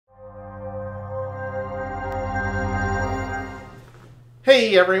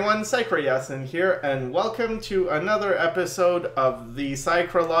Hey everyone, Psychroyasin here, and welcome to another episode of the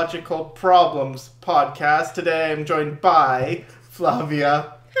Psychological Problems podcast. Today I'm joined by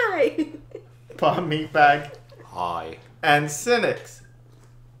Flavia. Hi. Bob Meatbag. Hi. And Sinix.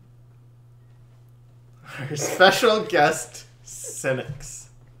 Our special guest, Sinix.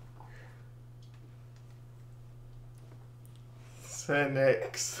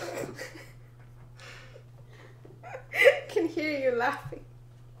 Sinix. I can hear you laughing.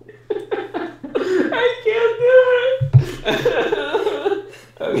 I can't do it.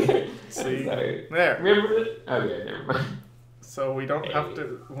 Okay. See? Sorry. There. Remember it? Okay, never mind. So we don't have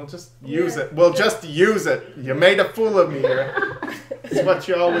to, we'll just use it. We'll just use it. You made a fool of me here. It's what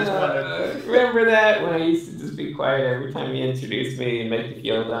you always wanted. Remember that when I used to just be quiet every time you introduced me and make me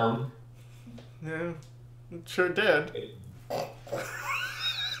feel dumb? Yeah, it sure did.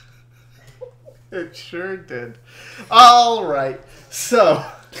 It sure did. All right. So,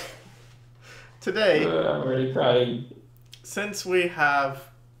 today, I'm already crying. since we have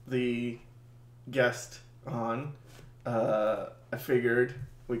the guest on, I figured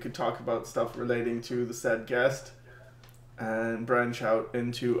we could talk about stuff relating to the said guest and branch out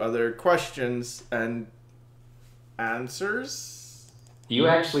into other questions and answers. Do you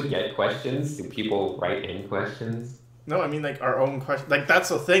actually get questions? Do people write in questions? No, I mean like our own question. Like that's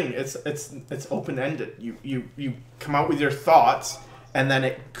the thing. It's open ended. You come out with your thoughts, and then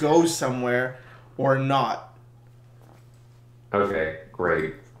it goes somewhere or not. Okay,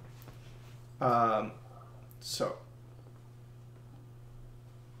 great. So.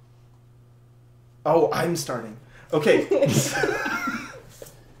 Oh, I'm starting. Okay.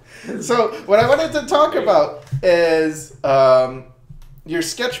 So what I wanted to talk about is your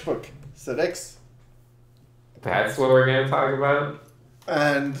sketchbook, Sinix. That's what we're gonna talk about?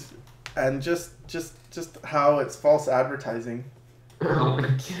 And just how it's false advertising. Oh my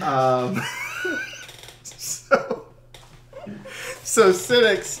god. So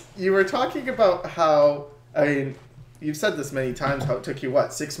Sinix, you were talking about how, I mean, you've said this many times, how it took you,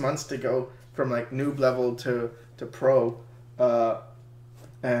 6 months to go from like noob level to pro,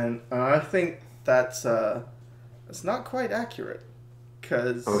 and I think that's not quite accurate,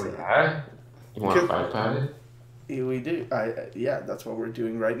 because Oh yeah? You want to fight about it? we do. Yeah, that's what we're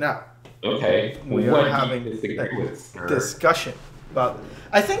doing right now. Okay. We What are do having you disagree with, sir? discussion about.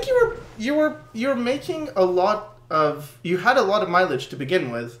 I think you're making a lot of. You had a lot of mileage to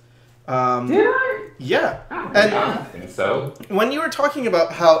begin with. Did I? Yeah, I don't think so. when you were talking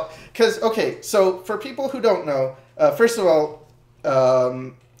about how, because okay, so for people who don't know, first of all,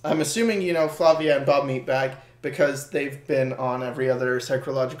 I'm assuming you know Flavia and Bob Meatbag because they've been on every other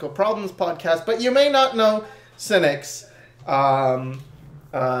Psychological Problems podcast, but you may not know Sinix,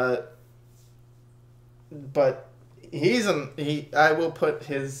 but I will put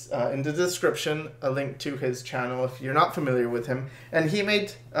his in the description a link to his channel if you're not familiar with him, and he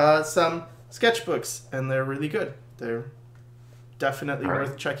made some sketchbooks and they're really good. They're definitely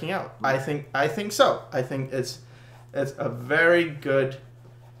worth checking out. I think so. I think it's a very good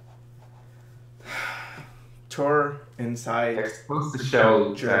tour inside. They're supposed to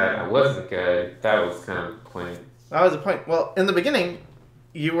show that I wasn't good. That was kind of the point. That was the point. Well, in the beginning,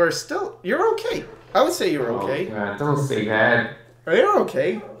 you're okay. I would say you're okay. Oh, God, don't say that. You're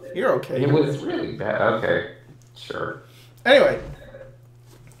okay. You're okay. It was really bad. Okay, sure. Anyway,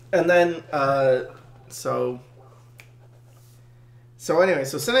 and then so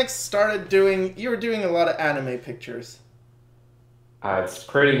Sinix started doing. You were doing a lot of anime pictures. It's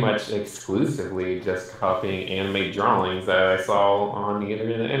pretty much exclusively just copying anime drawings that I saw on the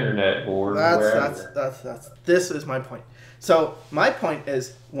internet or That's this is my point. So my point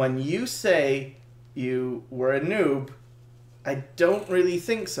is when you say you were a noob, I don't really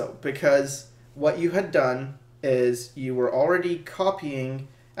think so, because what you had done is you were already copying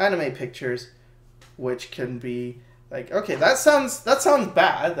anime pictures, which can be like, okay, that sounds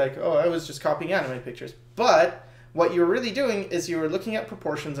bad, like, oh, I was just copying anime pictures, but what you were really doing is you were looking at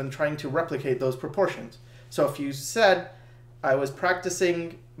proportions and trying to replicate those proportions. So if you said, I was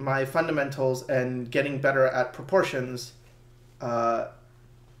practicing my fundamentals and getting better at proportions,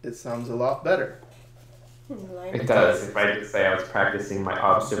 it sounds a lot better. It does. If I just say I was practicing my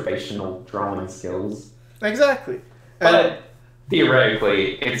observational drawing skills. Exactly. But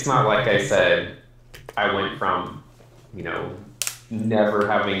theoretically, it's not like I said I went from, never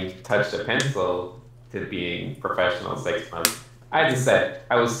having touched a pencil to being professional 6 months. I just said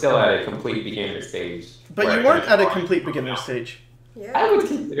I was still at a complete beginner stage. But you weren't at a complete beginner stage. Yeah. I would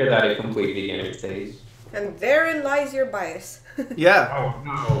consider that a complete beginner stage. And therein lies your bias. Yeah. Oh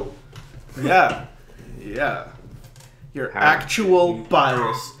no. Yeah. Yeah. Your actual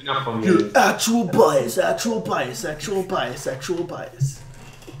bias. Your actual bias.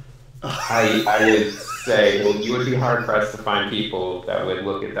 I would say, well, you would be hard pressed to find people that would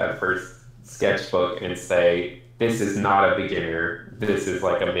look at that first sketchbook and say, this is not a beginner, this is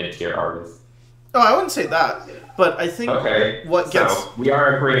like a mid-tier artist. Oh, I wouldn't say that, but I think what gets... So, we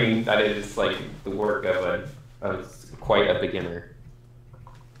are agreeing that it is like the work of quite a beginner.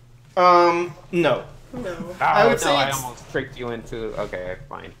 No. No. I would say I almost tricked you into... Okay,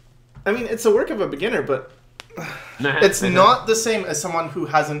 fine. I mean, it's the work of a beginner, but it's not the same as someone who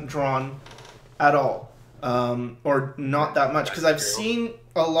hasn't drawn at all, or not that much. Because I've seen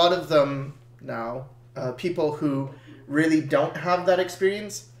a lot of them now, people who really don't have that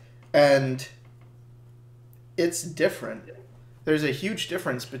experience, and it's different. There's a huge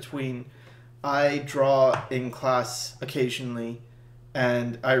difference between I draw in class occasionally,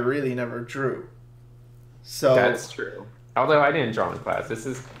 and I really never drew. So that's true. Although I didn't draw in class. This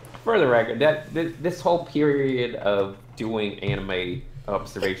is, for the record, this whole period of doing anime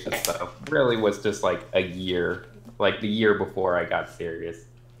observation stuff really was just like a year, like the year before I got serious.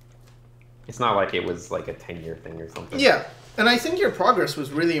 It's not like it was like a 10-year thing or something. Yeah, and I think your progress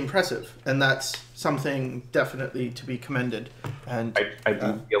was really impressive, and that's something definitely to be commended. And I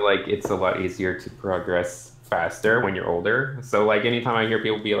do feel like it's a lot easier to progress faster when you're older. So like anytime I hear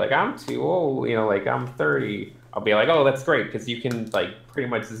people be like, I'm too old, you know, like I'm 30, I'll be like, oh, that's great, because you can like pretty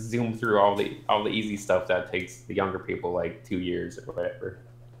much zoom through all the easy stuff that takes the younger people like 2 years or whatever.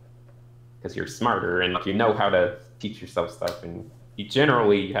 Because you're smarter and you know how to teach yourself stuff, and you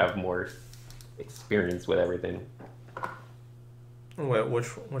generally have more experience with everything. Wait, which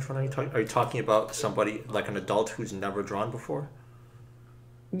one are you talking? Are you talking about somebody like an adult who's never drawn before?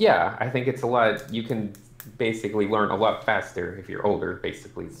 Yeah, I think it's a lot. You can basically learn a lot faster if you're older.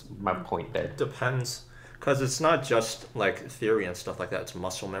 Basically, is my point there. Depends, because it's not just like theory and stuff like that. It's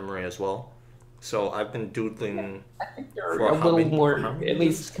muscle memory as well. So I've been doodling. I think you're a little more, at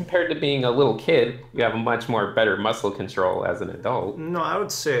least compared to being a little kid, you have a much more better muscle control as an adult. No, I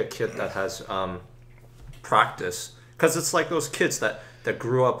would say a kid that has practice, because it's like those kids that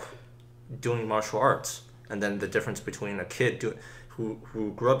grew up doing martial arts, and then the difference between a kid who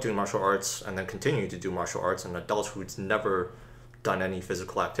grew up doing martial arts and then continued to do martial arts, and an adult who's never done any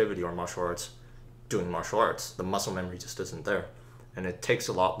physical activity or martial arts doing martial arts. The muscle memory just isn't there, and it takes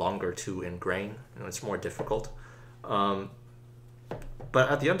a lot longer to ingrain, and it's more difficult. But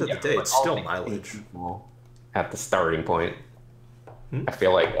at the end of the day, it's still mileage. At the starting point, I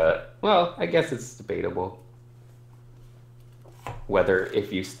feel like, well, I guess it's debatable whether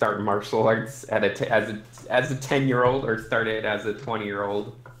if you start martial arts at as a 10-year-old or started as a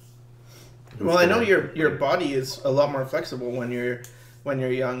 20-year-old. Well, I know your body is a lot more flexible when you're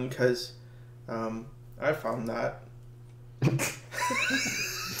young, because I found that.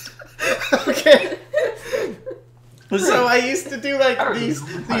 Okay. So I used to do like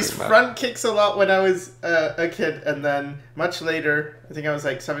these front kicks a lot when I was a kid, and then much later, I think I was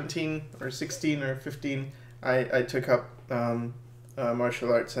like 17 or 16 or 15, I took up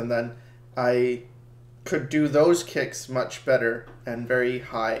martial arts, and then I could do those kicks much better and very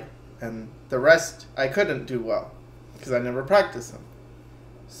high, and the rest I couldn't do well because I never practiced them.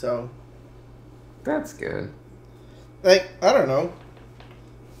 So that's good. Like, I don't know.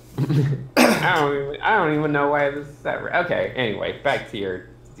 I don't even know why this is that. Okay, anyway, back to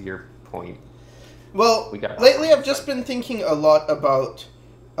your point. Well, lately I've just been thinking a lot about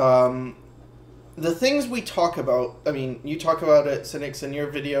the things we talk about. I mean, you talk about it, Sinix, in your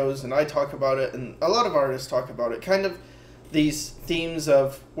videos, and I talk about it, and a lot of artists talk about it. Kind of these themes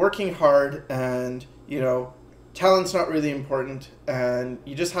of working hard, and, you know, talent's not really important, and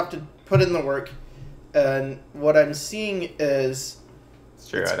you just have to put in the work. And what I'm seeing is... It's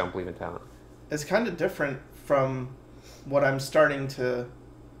true, I don't believe in talent. It's kind of different from what I'm starting to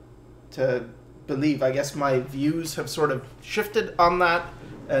believe. I guess my views have sort of shifted on that,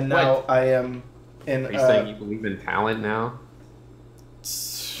 and now What? I am in... Are you saying you believe in talent now?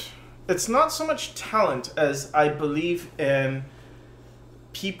 It's not so much talent as I believe in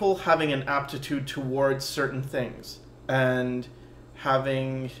people having an aptitude towards certain things, and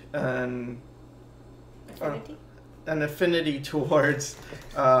having an affinity towards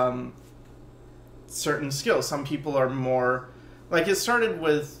certain skills. Some people are more... Like, it started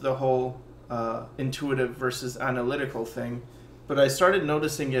with the whole intuitive versus analytical thing, but I started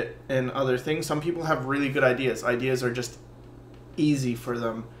noticing it in other things. Some people have really good ideas. Ideas are just easy for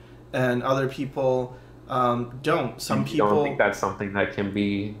them, and other people don't. Some people... You don't think that's something that can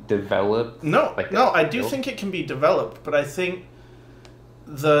be developed? No, like no, I do think it can be developed, but I think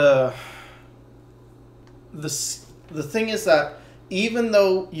the the thing is that even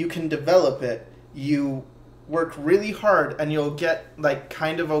though you can develop it, you work really hard and you'll get like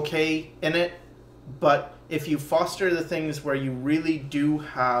kind of okay in it. But if you foster the things where you really do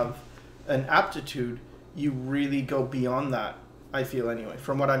have an aptitude, you really go beyond that, I feel anyway,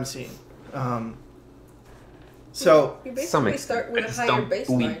 from what I'm seeing. So you basically start with a higher baseline.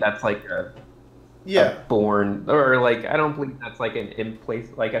 Believe that's like a yeah, born, or like I don't believe that's like an in place.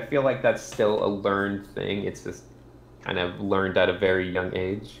 Like I feel like that's still a learned thing. It's just kind of learned at a very young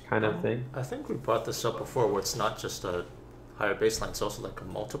age, kind of thing. I think we brought this up before, where it's not just a higher baseline; it's also like a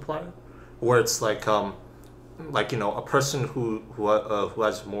multiplier, where it's like you know, a person who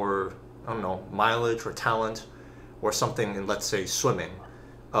has more, I don't know, mileage or talent, or something in, let's say, swimming.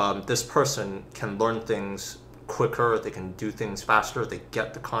 This person can learn things quicker. They can do things faster. They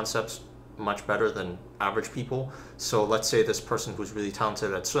get the concepts much better than average people. So let's say this person who's really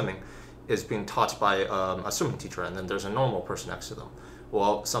talented at swimming is being taught by a swimming teacher, and then there's a normal person next to them.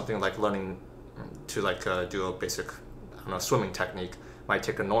 Well, something like learning to like do a basic, I don't know, swimming technique might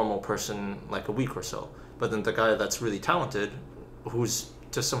take a normal person like a week or so. But then the guy that's really talented, who's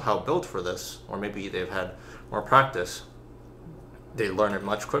just somehow built for this, or maybe they've had more practice, they learn it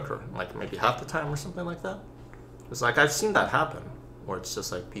much quicker, like maybe half the time or something like that. It's like I've seen that happen, where it's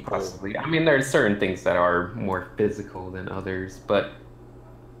just like people. Possibly. I mean, there's certain things that are more physical than others, but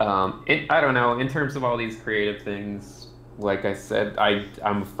I don't know. In terms of all these creative things, like I said,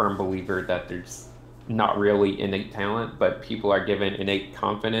 I'm a firm believer that there's not really innate talent, but people are given innate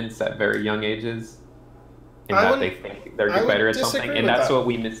confidence at very young ages, in that they think they're better at something, and that's what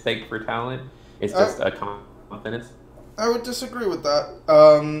we mistake for talent. It's just a confidence. I would disagree with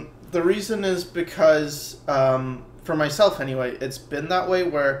that. The reason is because, for myself anyway, it's been that way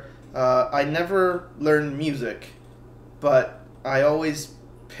where I never learned music, but I always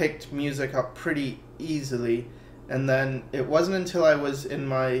picked music up pretty easily. And then it wasn't until I was in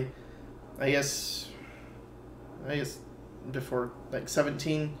my, I guess before like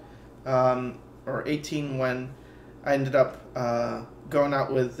 17 or 18 when I ended up going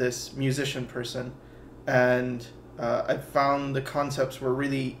out with this musician person, and I found the concepts were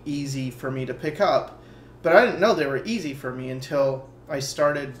really easy for me to pick up, but I didn't know they were easy for me until I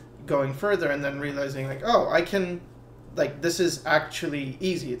started going further and then realizing like, oh, I can, like, this is actually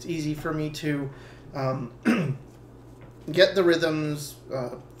easy. It's easy for me to get the rhythms,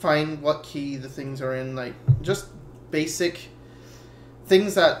 find what key the things are in, like just basic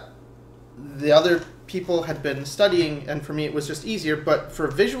things that the other people had been studying, and for me it was just easier. But for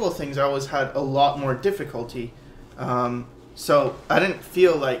visual things I always had a lot more difficulty. So I didn't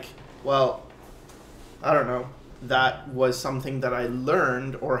feel like, well, I don't know, that was something that I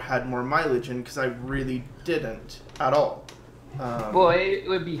learned or had more mileage in, because I really didn't at all. Well, it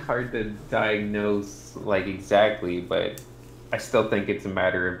would be hard to diagnose like exactly, but I still think it's a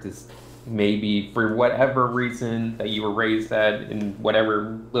matter of just maybe for whatever reason that you were raised at, and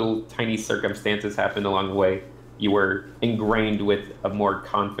whatever little tiny circumstances happened along the way, you were ingrained with a more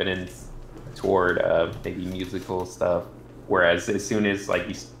confidence toward maybe musical stuff. Whereas as soon as like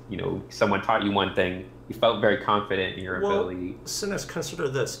you know someone taught you one thing, you felt very confident in your ability. Sinix, consider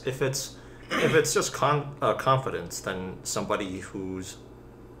this: if it's just confidence, then somebody who's,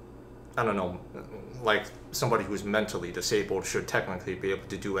 I don't know, like somebody who's mentally disabled should technically be able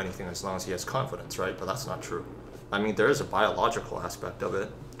to do anything as long as he has confidence, right? But that's not true. I mean, there is a biological aspect of it.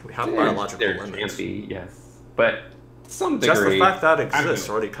 We have biological limits. There can be, yes, but some degree. Just the fact that exists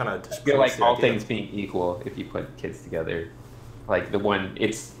already kind of. I feel like all things being equal, if you put kids together, like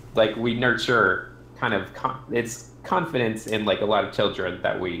it's like we nurture kind of it's confidence in like a lot of children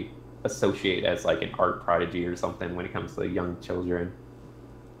that we associate as like an art prodigy or something when it comes to young children.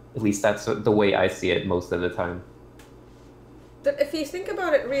 At least that's the way I see it most of the time. But if you think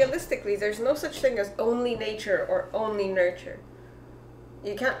about it realistically, there's no such thing as only nature or only nurture.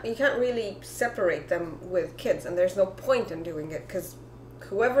 You can't really separate them with kids, and there's no point in doing it, because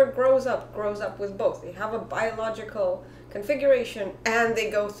whoever grows up with both. They have a biological configuration, and they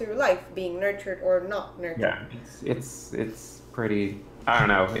go through life being nurtured or not nurtured. Yeah, it's pretty. I don't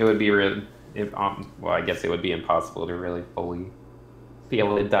know. It would be really. Well, I guess it would be impossible to really fully be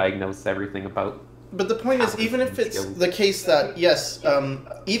able to diagnose everything about. But the point is, even if it's the case that yes,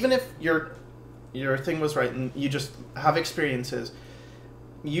 even if your thing was right and you just have experiences,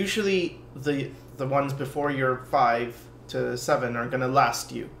 usually the ones before you're 5 to 7 are gonna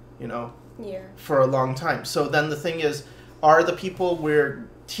last you, for a long time. So then the thing is, are the people we're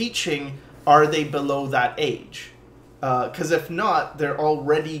teaching, are they below that age? Because if not, they're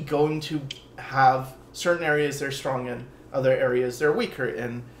already going to have certain areas they're strong in, other areas they're weaker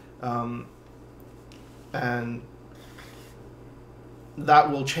in, and that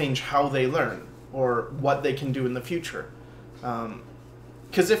will change how they learn or what they can do in the future.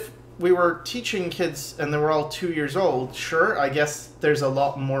 Because if we were teaching kids and they were all 2 years old, sure, I guess there's a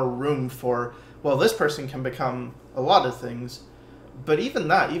lot more room for, well, this person can become a lot of things. But even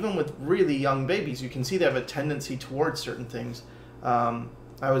that, even with really young babies, you can see they have a tendency towards certain things.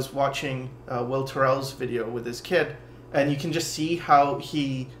 I was watching Will Terrell's video with his kid, and you can just see how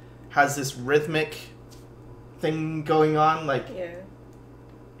he has this rhythmic thing going on. Like,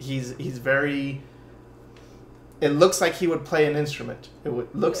 he's very... It looks like he would play an instrument.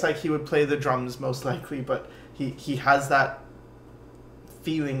 Looks like he would play the drums, most likely, but he has that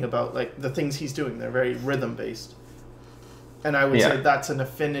feeling about, like, the things he's doing. They're very rhythm-based. And I would say that's an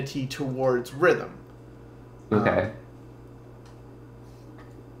affinity towards rhythm. Okay.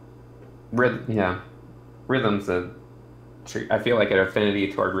 Rhythm's I feel like an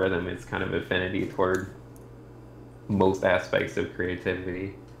affinity toward rhythm is kind of affinity toward most aspects of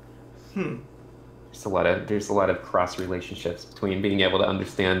creativity. There's a lot of cross relationships between being able to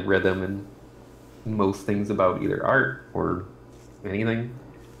understand rhythm and most things about either art or anything.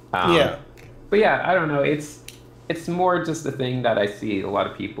 But yeah, I don't know. It's more just the thing that I see a lot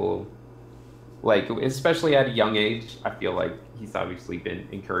of people, like, especially at a young age. I feel like he's obviously been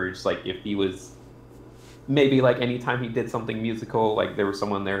encouraged. Like, if he was maybe, like, anytime he did something musical, like, there was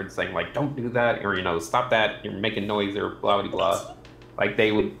someone there saying, like, don't do that, or, you know, stop that, you're making noise, or blah blah blah. Like,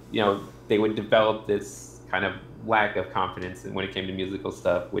 they would develop this kind of lack of confidence when it came to musical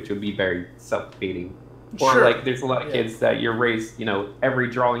stuff, which would be very self-defeating. Or like, there's a lot of kids that you're raised, you know, every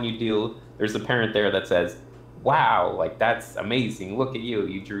drawing you do, there's a parent there that says, wow, like, that's amazing, look at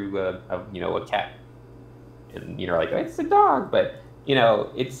you drew a cat, and you're like, it's a dog. But, you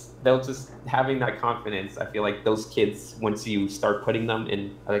know, they'll just having that confidence. I feel like those kids, once you start putting them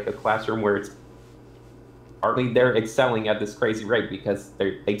in like a classroom where it's partly they're excelling at this crazy rate because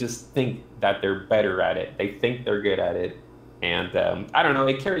they just think that they're better at it, they think they're good at it, and I don't know,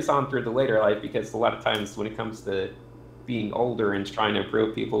 it carries on through the later life, because a lot of times when it comes to being older and trying to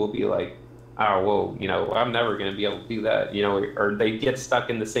improve, people will be like, oh, well, you know, I'm never going to be able to do that, you know, or they get stuck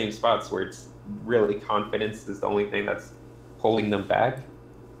in the same spots where it's really confidence is the only thing that's holding them back.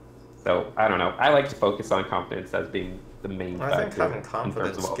 So I don't know. I like to focus on confidence as being the main factor. I think having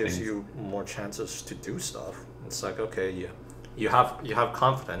confidence gives you more chances to do stuff. It's like, okay, you have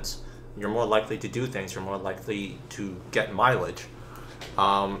confidence, you're more likely to do things, you're more likely to get mileage.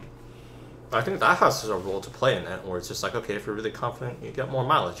 I think that has a role to play in it, where it's just like, okay, if you're really confident, you get more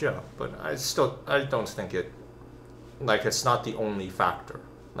mileage, yeah. But I don't think it's not the only factor.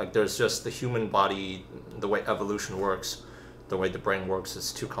 Like, there's just the human body, the way evolution works, the way the brain works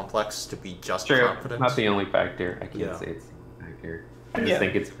is too complex to be just confidence. Not the only factor. I can't say it's the only factor. I just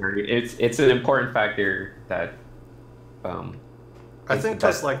think it's an important factor that. I think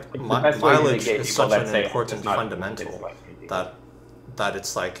just like mileage is such an important fundamental that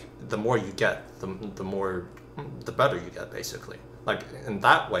it's like the more you get, the better you get, basically. Like, in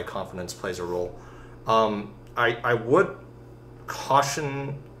that way, confidence plays a role. I would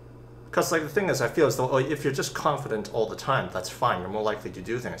caution, because, like, the thing is, I feel as though if you're just confident all the time, that's fine. You're more likely to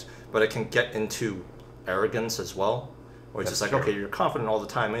do things, but it can get into arrogance as well, where it's just like, okay, you're confident all the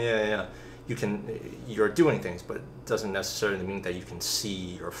time, you're doing things, but it doesn't necessarily mean that you can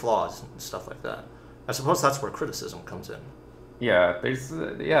see your flaws and stuff like that. I suppose that's where criticism comes in. Yeah,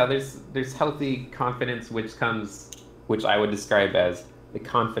 there's healthy confidence, which I would describe as the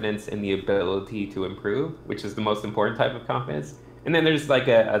confidence in the ability to improve, which is the most important type of confidence. And then there's like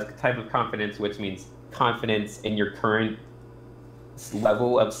a type of confidence which means confidence in your current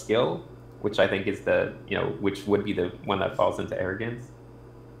level of skill, which I think is which would be the one that falls into arrogance.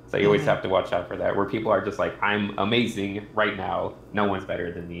 So you always have to watch out for that, where people are just like, I'm amazing right now, no one's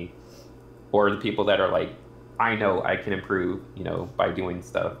better than me. Or the people that are like, I know I can improve, by doing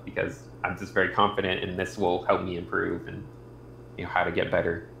stuff because I'm just very confident and this will help me improve and how to get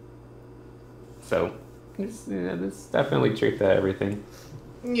better. So there's definitely truth to everything.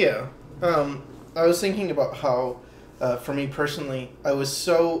 Yeah. I was thinking about how, for me personally, I was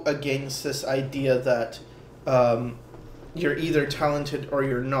so against this idea that you're either talented or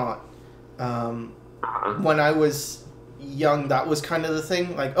you're not. When I was young, that was kind of the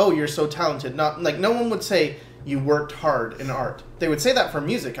thing. Like, oh, you're so talented. Not like no one would say you worked hard in art. They would say that for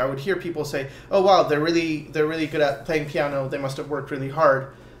music. I would hear people say, oh wow, they're really good at playing piano. They must have worked really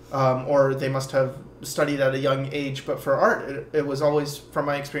hard, or they must have studied at a young age. But for art, it was always, from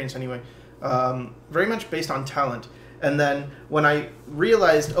my experience anyway, very much based on talent. And then when I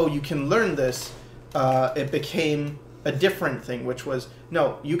realized, oh, you can learn this, it became a different thing, which was,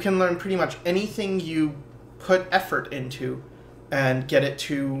 no, you can learn pretty much anything you put effort into, and get it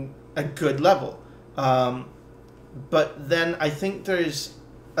to a good level. But then I think there's,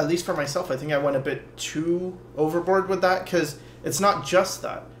 at least for myself, I think I went a bit too overboard with that, because it's not just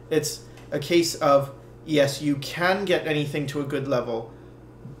that. It's a case of, yes, you can get anything to a good level,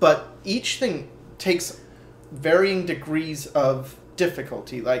 but each thing takes varying degrees of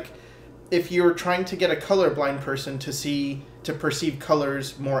difficulty. Like, if you're trying to get a colorblind person to perceive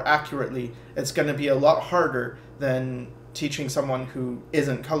colors more accurately, it's going to be a lot harder than teaching someone who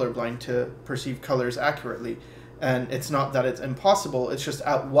isn't colorblind to perceive colors accurately. And it's not that it's impossible, it's just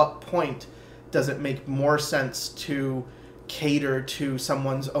at what point does it make more sense to cater to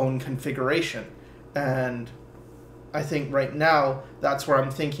someone's own configuration. And I think right now that's where I'm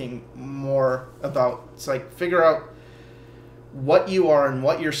thinking more about. It's like, figure out what you are and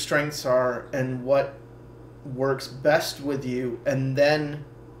what your strengths are and what works best with you, and then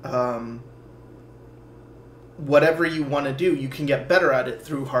whatever you want to do, you can get better at it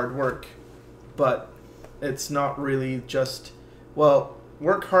through hard work. But it's not really just, well,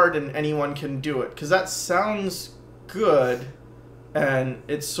 work hard and anyone can do it, because that sounds good and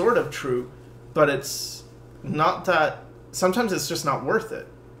it's sort of true, but it's not that. Sometimes it's just not worth it.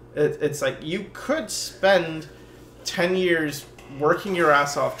 It's like, you could spend 10 years working your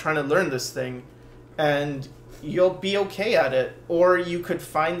ass off trying to learn this thing and you'll be okay at it, or you could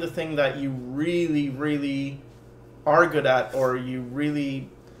find the thing that you really, really are good at, or you really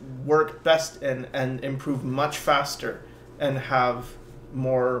work best in, and improve much faster and have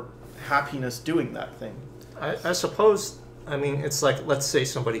more happiness doing that thing. I suppose, I mean, it's like, let's say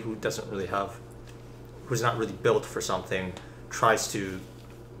somebody who doesn't really have, who's not really built for something, tries to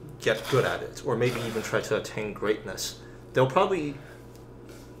get good at it, or maybe even try to attain greatness. They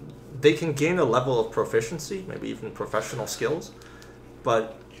can gain a level of proficiency, maybe even professional skills,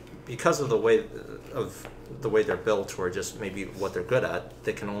 but because of the way they're built, or just maybe what they're good at,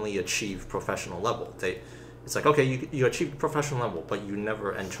 they can only achieve professional level. It's like, okay, you achieve professional level, but you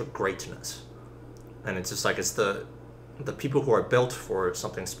never enter greatness. And it's just like, it's the people who are built for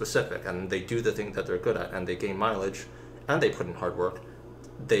something specific, and they do the thing that they're good at, and they gain mileage, and they put in hard work,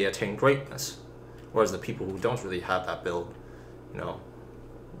 they attain greatness. Whereas the people who don't really have that build,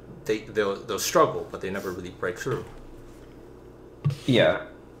 they'll struggle, but they never really break through. Yeah.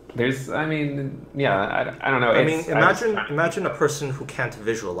 I don't know. I mean, imagine a person who can't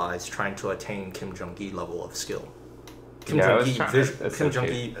visualize trying to attain Kim Jong-gi level of skill. Kim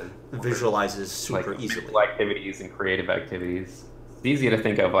Jong-gi visualizes super easily. Activities and creative activities. It's easy to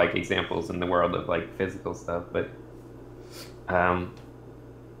think of like examples in the world of like physical stuff, but I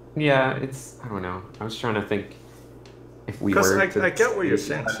don't know. I was trying to think if we were I get what you're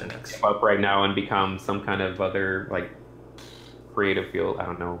saying, Sinix. Up right now and become some kind of other like creative field. I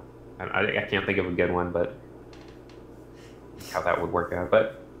don't know. I can't think of a good one, but how that would work out.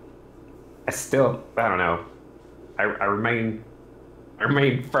 But I don't know. I remain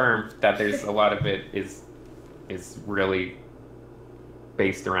firm that there's a lot of it is really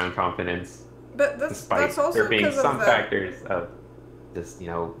based around confidence. But that's also there being because some of factors of just,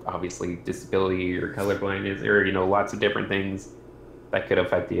 obviously disability or colorblindness or, lots of different things that could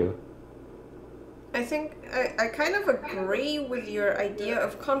affect you. I think I kind of agree with your idea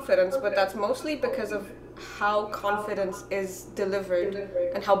of confidence, but that's mostly because of how confidence is delivered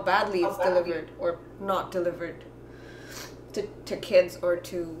and how badly it's delivered or not delivered to kids or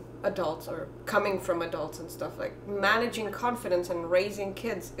to adults or coming from adults and stuff. Like, managing confidence and raising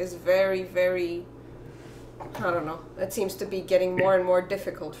kids is very, very, I don't know. It seems to be getting more and more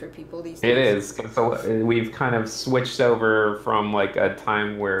difficult for people these days. It is. So we've kind of switched over from like a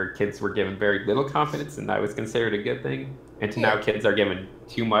time where kids were given very little confidence and that was considered a good thing, and to now kids are given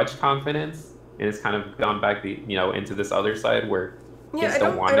too much confidence, and it's kind of gone back into this other side where kids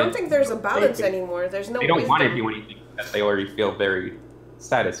don't want it. I don't think there's a balance anymore. There's no. They don't want to do anything because they already feel very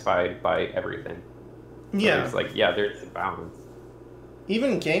satisfied by everything. So Yeah. it's like, there's a balance.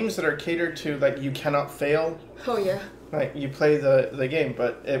 Even games that are catered to, like, you cannot fail. Oh, yeah. Like, you play the game,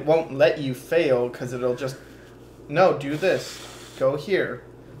 but it won't let you fail because it'll just, no, do this, go here.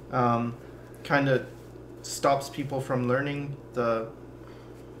 Kind of stops people from learning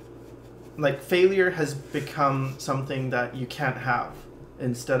failure has become something that you can't have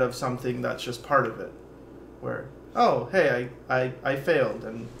instead of something that's just part of it. Where, oh, hey, I failed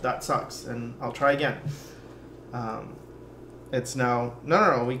and that sucks and I'll try again. It's now,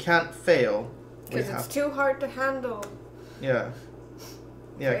 no, we can't fail. Because it's too hard to handle. Yeah.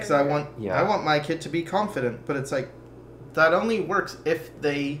 Yeah, because I want my kid to be confident, but it's like, that only works if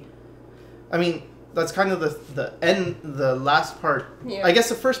they, I mean, that's kind of the last part. Yeah. I guess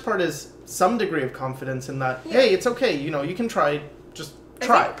the first part is some degree of confidence in that, Yeah. hey, it's okay, you can try, just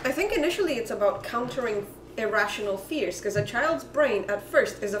try. I think initially it's about countering irrational fears, because a child's brain at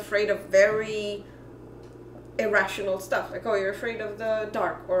first is afraid of very irrational stuff. Like, oh, you're afraid of the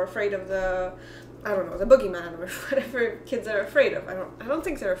dark, or afraid of the, I don't know, the boogeyman, or whatever kids are afraid of. I don't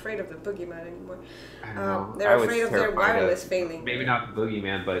think they're afraid of the boogeyman anymore. I don't know. They're I was afraid of their terrified wireless failing. Maybe not the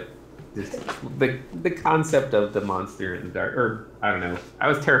boogeyman, but just the concept of the monster in the dark. Or, I don't know. I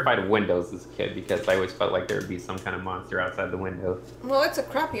was terrified of windows as a kid because I always felt like there would be some kind of monster outside the window. Well, it's a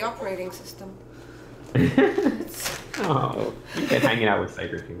crappy operating system. Oh, you get hanging out with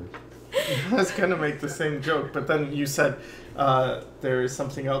Cyber too. I was gonna make the same joke, but then you said there is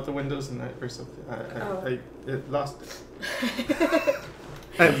something out the windows and or something. I lost it.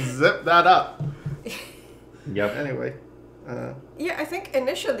 And zip that up. Yep. Anyway. Yeah, I think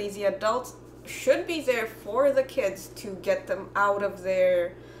initially the adults should be there for the kids to get them out of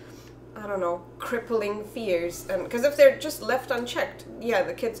their, I don't know, crippling fears. And because if they're just left unchecked, yeah,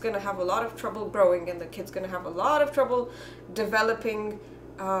 the kid's gonna have a lot of trouble growing, and the kid's gonna have a lot of trouble developing,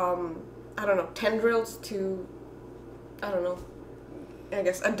 I don't know, tendrils to, I don't know, I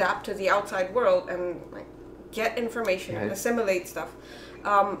guess adapt to the outside world and like get information and assimilate stuff.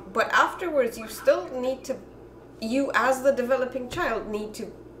 But afterwards, you still need to, you as the developing child need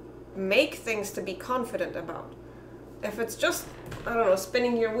to make things to be confident about. If it's just, I don't know,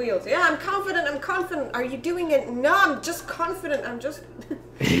 spinning your wheels. Yeah, I'm confident. Are you doing it? No, I'm just confident. I'm just...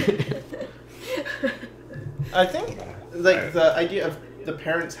 I think, like, the idea of the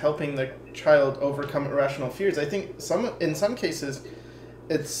parents helping the child overcome irrational fears, I think in some cases,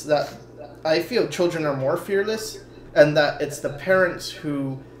 it's that I feel children are more fearless, and that it's the parents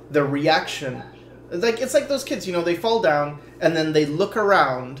who, the reaction, like, it's like those kids, they fall down, and then they look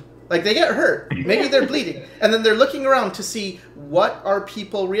around, like, they get hurt, maybe they're bleeding, and then they're looking around to see what are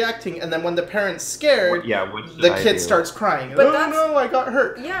people reacting, and then when the parent's scared, the kid starts crying. But no, I got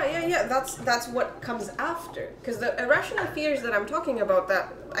hurt. Yeah. That's what comes after. Because the irrational fears that I'm talking about,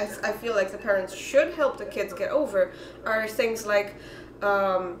 that I feel like the parents should help the kids get over, are things like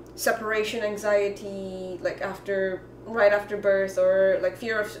separation anxiety, like right after birth, or like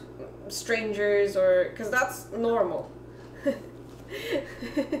fear of strangers, or because that's normal.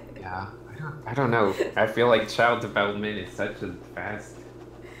 Yeah, I don't know. I feel like child development is such a vast,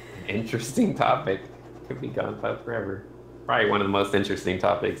 interesting topic. Could be gone about forever. Probably one of the most interesting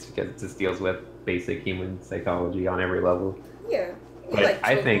topics because it just deals with basic human psychology on every level. Yeah, but like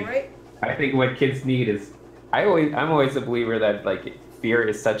children, right? I think what kids need is I'm always a believer that like fear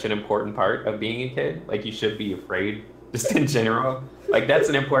is such an important part of being a kid. Like you should be afraid just in general. Like that's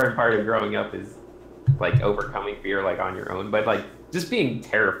an important part of growing up is like overcoming fear like on your own, but like just being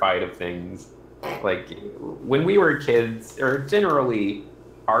terrified of things. Like when we were kids, or generally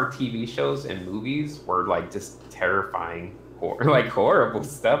our TV shows and movies were like just terrifying, like horrible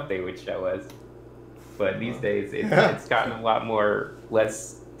stuff they would show us. But these days it's gotten a lot more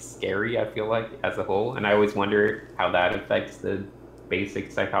less scary, I feel like, as a whole. And I always wonder how that affects the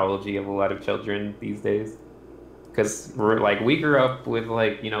basic psychology of a lot of children these days. Because we grew up with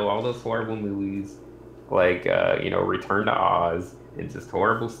all those horrible movies, like Return to Oz and just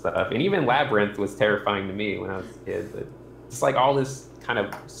horrible stuff. And even Labyrinth was terrifying to me when I was a kid. But just like all this kind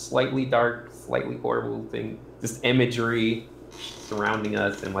of slightly dark, slightly horrible thing, just imagery surrounding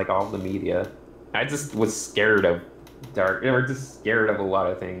us and like all the media. I just was scared of dark, or just scared of a lot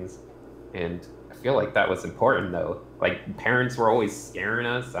of things. And I feel like that was important though. Like parents were always scaring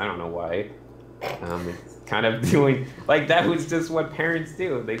us. I don't know why. It's kind of doing like that was just what parents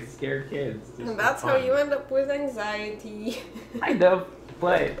do. They scare kids. And that's how you end up with anxiety. Kind of,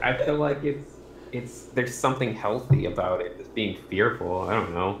 but I feel like it's there's something healthy about it. Just being fearful. I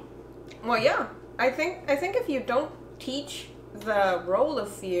don't know. Well, yeah. I think if you don't teach the role of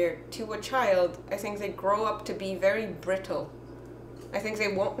fear to a child, I think they grow up to be very brittle. I think they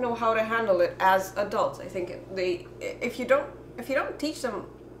won't know how to handle it as adults. I think if you don't teach them,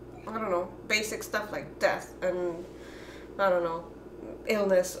 I don't know, basic stuff like death and, I don't know,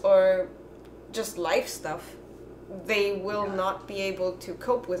 illness or just life stuff, they will not be able to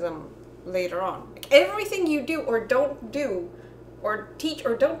cope with them later on. Like, everything you do or don't do, or teach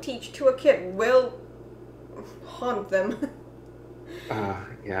or don't teach to a kid will haunt them.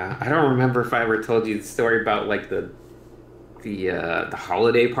 Yeah, I don't remember if I ever told you the story about like the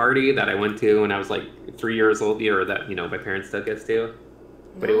holiday party that I went to when I was like 3 years old, or that my parents took us to.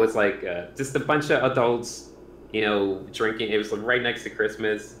 But it was like just a bunch of adults, drinking. It was like right next to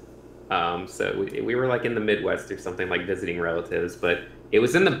Christmas. So we were like in the Midwest or something, like visiting relatives. But It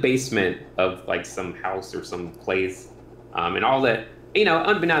was in the basement of like some house or some place, and all that.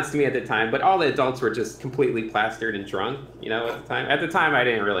 Unbeknownst to me at the time, but all the adults were just completely plastered and drunk. At the time. At the time, I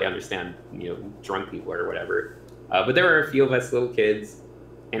didn't really understand, drunk people or whatever. But there were a few of us little kids,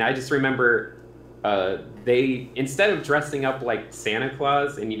 and I just remember they, instead of dressing up like Santa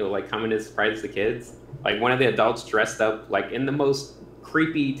Claus and like coming to surprise the kids, like one of the adults dressed up like in the most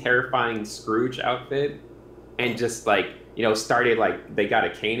creepy, terrifying Scrooge outfit, and just like started like they got a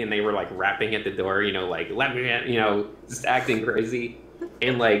cane and they were like rapping at the door, like let me in, just acting crazy,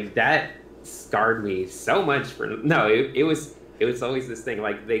 and like that scarred me so much. It was always this thing,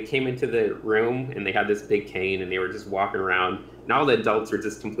 like they came into the room and they had this big cane and they were just walking around, and all the adults were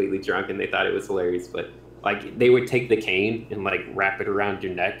just completely drunk and they thought it was hilarious, but like they would take the cane and like wrap it around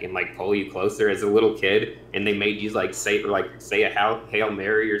your neck and like pull you closer as a little kid, and they made you like say a Hail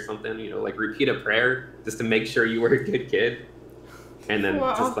Mary or something, like repeat a prayer just to make sure you were a good kid. And then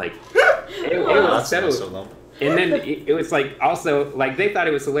just like it was so. And then it was like also like they thought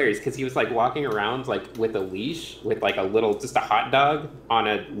it was hilarious because he was like walking around like with a leash with like just a hot dog on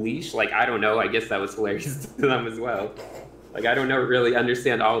a leash. Like I don't know, I guess that was hilarious to them as well. Like I don't really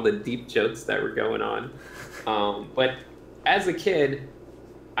understand all the deep jokes that were going on. But as a kid,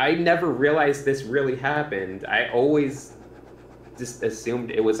 I never realized this really happened. I always just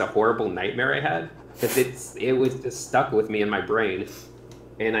assumed it was a horrible nightmare I had, because it was just stuck with me in my brain.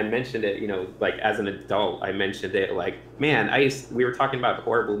 And I mentioned it, like as an adult, I mentioned it like, man, we were talking about the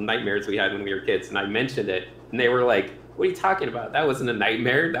horrible nightmares we had when we were kids, and I mentioned it, and they were like, what are you talking about? That wasn't a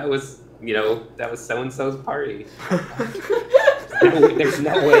nightmare. That was, that was so-and-so's party. There's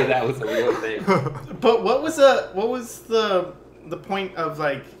no way that was a real thing. But what was the point of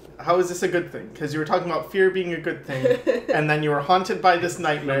like, how is this a good thing? Because you were talking about fear being a good thing, and then you were haunted by this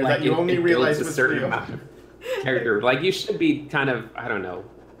nightmare that you only realized was real. Amount of character, like you should be kind of, I don't know,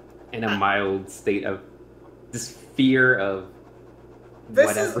 in a mild state of just fear of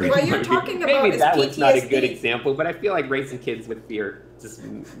whatever. This is what you're talking about. Maybe that PTSD. was not a good example, but I feel like raising kids with fear just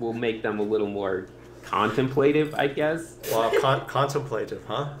will make them a little more contemplative, I guess. Well, contemplative,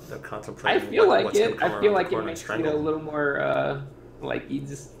 huh? They're contemplating. I feel like it. I feel like it makes you a little more like you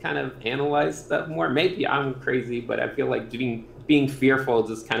just kind of analyze stuff more. Maybe I'm crazy, but I feel like being fearful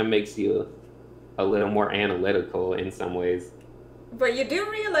just kind of makes you a little more analytical in some ways. But you do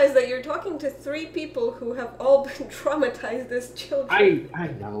realize that you're talking to 3 people who have all been traumatized as children. I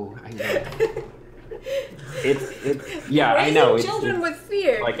know. It's yeah, I know. Children with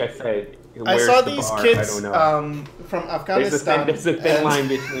fear. Like I said, I saw these kids from Afghanistan. There's a thin line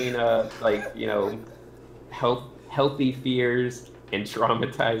between like healthy fears and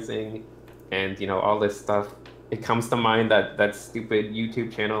traumatizing, and all this stuff. It comes to mind that stupid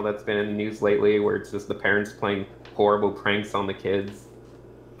YouTube channel that's been in the news lately, where it's just the parents playing horrible pranks on the kids.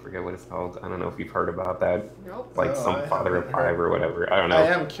 I forget what it's called. I don't know if you've heard about that. Nope. Like some father of 5 or whatever. I don't know. I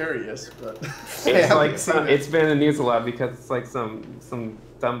am curious, but it's like it's been in the news a lot because it's like some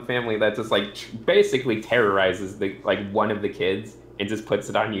dumb family that just like basically terrorizes one of the kids and just puts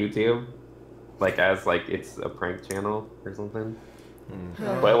it on YouTube, like as like it's a prank channel or something.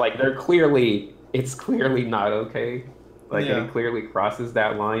 Mm-hmm. But like it's clearly not okay. Like it clearly crosses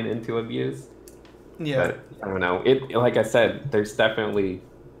that line into abuse. Yeah. But I don't know. Like I said, there's definitely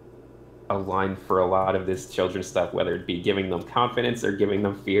a line for a lot of this children's stuff, whether it be giving them confidence or giving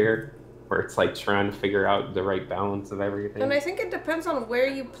them fear, where it's like trying to figure out the right balance of everything. And I think it depends on where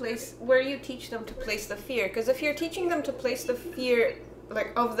you teach them to place the fear. Because if you're teaching them to place the fear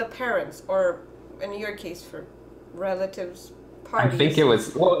like of the parents, or in your case for relatives, parties. I think it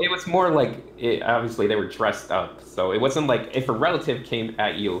was more like obviously they were dressed up, so it wasn't like if a relative came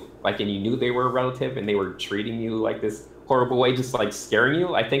at you like and you knew they were a relative and they were treating you like this horrible way, just like scaring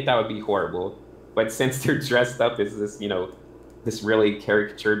you. I think that would be horrible. But since they're dressed up as this, this really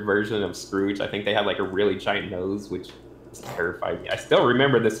caricatured version of Scrooge, I think they had like a really giant nose, which terrified me. I still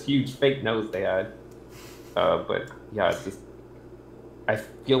remember this huge fake nose they had. But yeah, it's just. I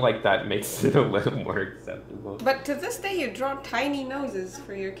feel like that makes it a little more acceptable. But to this day, you draw tiny noses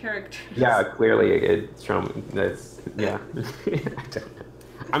for your characters. Yeah, clearly that's yeah.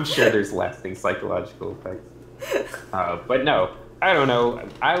 I'm sure there's lasting psychological effects. But no, I don't know.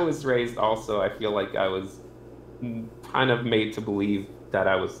 I was raised also, I feel like I was kind of made to believe that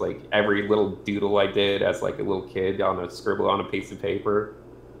I was like every little doodle I did as like a little kid on a scribble on a piece of paper,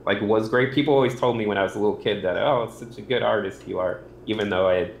 like was great. People always told me when I was a little kid that, oh, it's such a good artist you are. Even though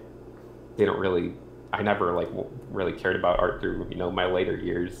I never like really cared about art through my later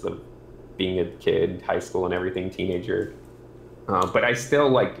years of being a kid, high school and everything, teenager. But I still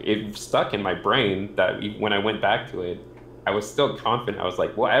like it stuck in my brain that when I went back to it, I was still confident. I was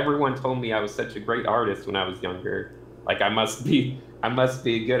like, well, everyone told me I was such a great artist when I was younger. Like, I must be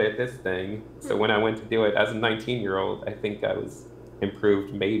good at this thing. So when I went to do it as a 19-year-old, I think I was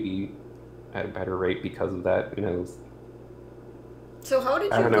improved maybe at a better rate because of that. You know. So how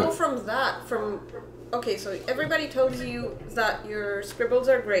did I you don't go know. from that, okay, so everybody tells you that your scribbles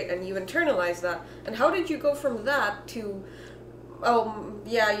are great and you internalize that, and how did you go from that to, oh,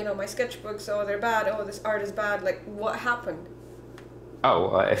 yeah, you know, my sketchbooks, oh, they're bad, oh, this art is bad, like, what happened?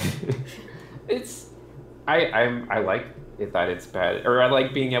 Oh, it's I like it that it's bad, or I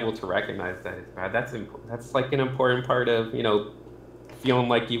like being able to recognize that it's bad. That's like an important part of, you know, feeling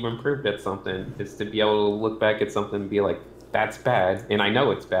like you've improved at something, is to be able to look back at something and be like, that's bad, and I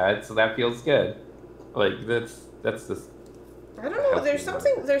know it's bad, so that feels good. Like that's just I don't a know. healthy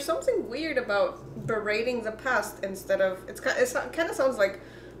amount. There's something weird about berating the past instead of it kind of sounds like,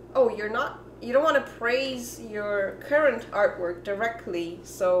 oh, you don't want to praise your current artwork directly,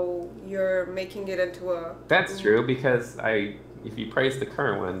 so you're making it into a. That's true, because if you praise the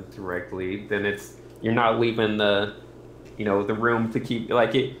current one directly, then you're not leaving the, you know, the room to keep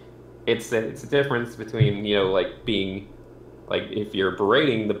like it. It's a difference between, you know, like being, like if you're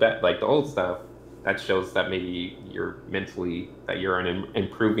berating like the old stuff, that shows that maybe that you're in an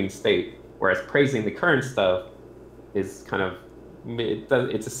improving state. Whereas praising the current stuff is kind of,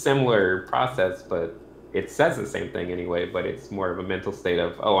 it's a similar process, but it says the same thing anyway. But it's more of a mental state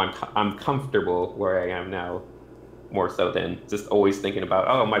of, oh, I'm comfortable where I am now, more so than just always thinking about,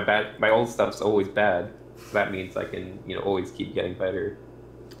 oh, my old stuff's always bad. So that means I can, you know, always keep getting better.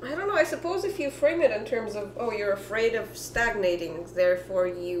 I don't know. I suppose if you frame it in terms of, oh, you're afraid of stagnating, therefore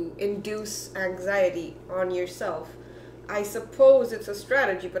you induce anxiety on yourself. I suppose it's a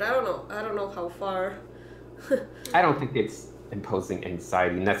strategy, but I don't know. I don't know how far. I don't think it's imposing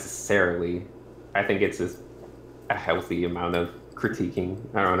anxiety necessarily. I think it's just a healthy amount of critiquing.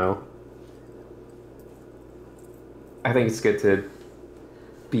 I don't know. I think it's good to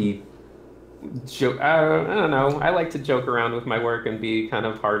be I don't know. I like to joke around with my work and be kind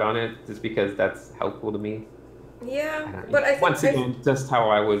of hard on it, just because that's helpful to me. Yeah, but I think Once again, just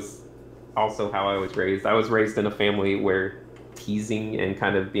how I was raised. I was raised in a family where teasing and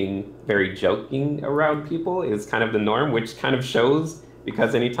kind of being very joking around people is kind of the norm, which kind of shows,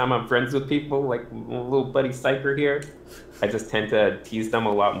 because anytime I'm friends with people, like little buddy Cypher here, I just tend to tease them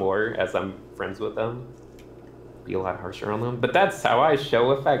a lot more as I'm friends with them. Be a lot harsher on them. But that's how I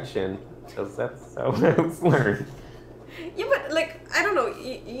show affection, because that's how I was learned. Yeah, but like, I don't know,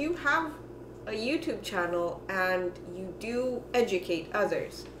 you have a YouTube channel and you do educate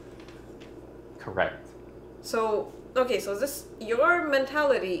others. Correct. So, okay, so your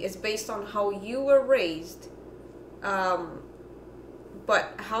mentality is based on how you were raised.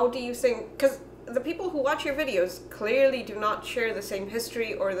 But how do you think, because the people who watch your videos clearly do not share the same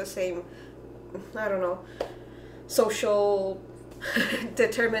history or the same, I don't know, social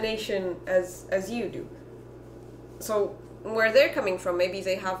determination as you do. So where they're coming from, maybe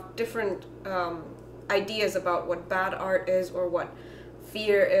they have different ideas about what bad art is, or what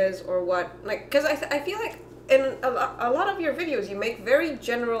fear is, or what, like, because I feel like in a lot of your videos you make very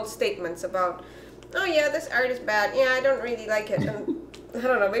general statements about, oh yeah, this art is bad, yeah, I don't really like it, and I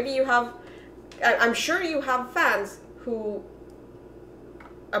don't know, maybe you have, I'm sure you have fans who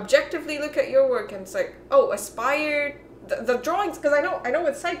objectively look at your work and it's like, oh, aspire the drawings, because I know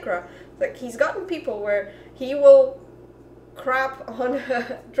with Psychra, like, he's gotten people where he will crap on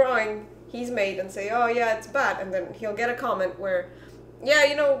a drawing he's made and say, oh yeah, it's bad, and then he'll get a comment where, yeah,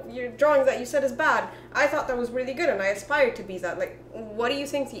 you know, your drawing that you said is bad, I thought that was really good and I aspire to be that. Like, what do you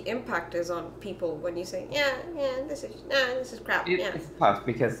think the impact is on people when you say, yeah, this is crap? It's tough,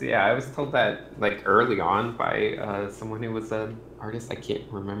 because I was told that like early on by someone who was an artist. I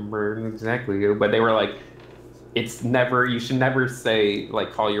can't remember exactly, but they were like, you should never say,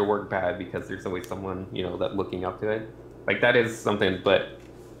 like, call your work bad, because there's always someone, you know, that looking up to it. Like, that is something, but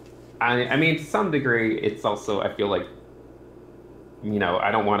I mean, to some degree, it's also, I feel like, you know, I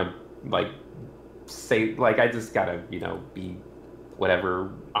don't want to, like, say, like, I just gotta, you know, be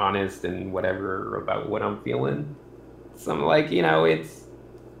whatever, honest and whatever about what I'm feeling. So I'm like, you know,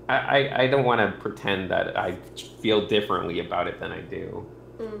 I don't want to pretend that I feel differently about it than I do.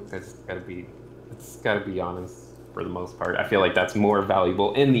 It's gotta be honest for the most part. I feel like that's more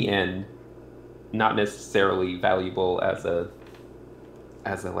valuable in the end, not necessarily valuable as a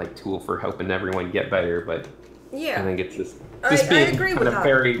like tool for helping everyone get better, but Yeah. I think it's just I being agree kind with of that.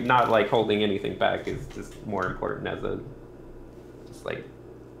 very, not like holding anything back, is just more important as a, just like,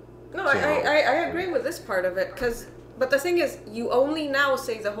 No, I agree with this part of it, but the thing is, you only now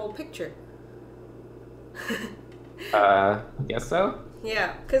say the whole picture. Guess so.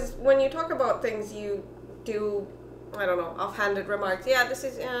 Yeah, because when you talk about things, you do, I don't know, offhanded remarks. Yeah, this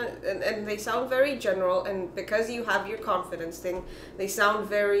is, and they sound very general, and because you have your confidence thing, they sound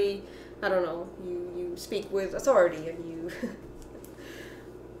very, I don't know, you speak with authority, and you...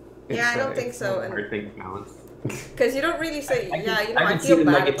 Yeah, I don't think so. Hard thing to balance. Because you don't really say, I can see feel the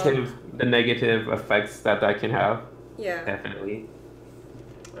bad the negative effects that can have. Yeah. Definitely.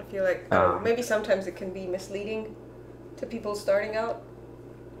 I feel like, I don't know, maybe sometimes it can be misleading to people starting out.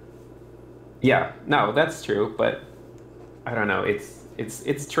 Yeah, no, that's true, but I don't know.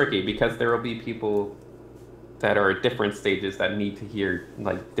 It's tricky because there will be people that are at different stages that need to hear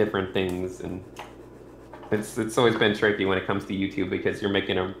like different things, and it's always been tricky when it comes to YouTube because you're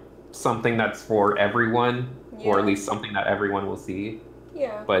making something that's for everyone, or at least something that everyone will see.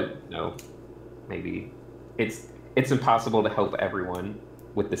 Yeah. But no, maybe it's impossible to help everyone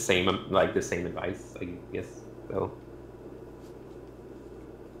with the same advice, I guess. So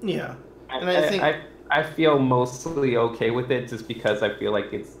Yeah. And I feel mostly okay with it just because I feel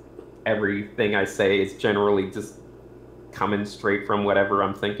like it's everything I say is generally just coming straight from whatever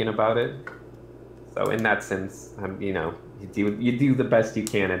I'm thinking about it. So in that sense, you do the best you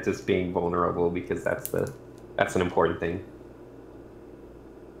can at just being vulnerable because that's an important thing.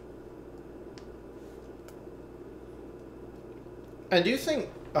 I do think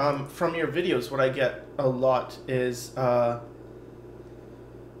from your videos, what I get a lot is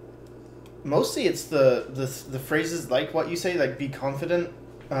mostly it's the phrases like what you say, like be confident.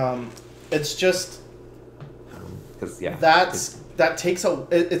 It's just that takes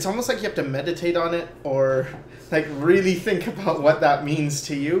it's almost like you have to meditate on it or like really think about what that means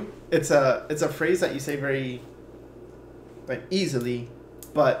to you. It's a phrase that you say very like easily,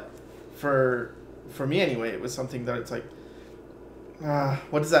 but for me anyway, it was something that it's like,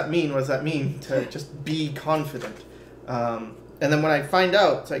 what does that mean? What does that mean to just be confident? And then when I find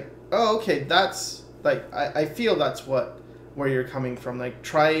out, it's like, oh, okay, that's like I feel that's where you're coming from. Like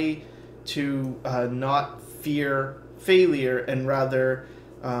try to not fear failure and rather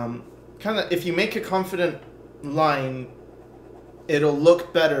kind of, if you make a confident line, it'll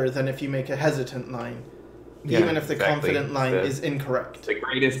look better than if you make a hesitant line, even if the confident line is incorrect. The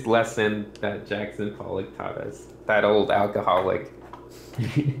greatest lesson that Jackson Pollock taught us, that old alcoholic.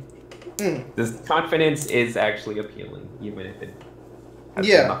 This confidence is actually appealing, even if it has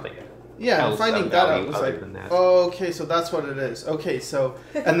nothing. Yeah, and finding that out was like, oh, okay, so that's what it is. Okay, so,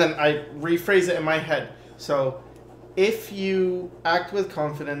 and then I rephrase it in my head. So, if you act with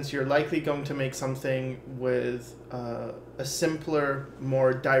confidence, you're likely going to make something with a simpler,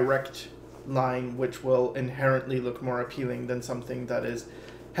 more direct line, which will inherently look more appealing than something that is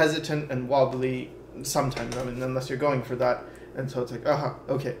hesitant and wobbly sometimes. I mean, unless you're going for that. And so it's like,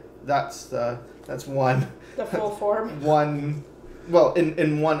 okay, that's one. The full form. One, well,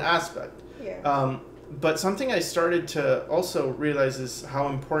 in one aspect. Yeah. But something I started to also realize is how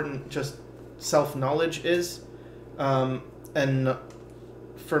important just self-knowledge is. And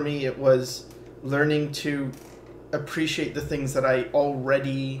for me, it was learning to appreciate the things that I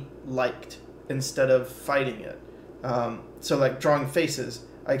already liked instead of fighting it. So like drawing faces,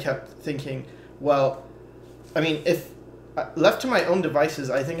 I kept thinking, well, I mean, if left to my own devices,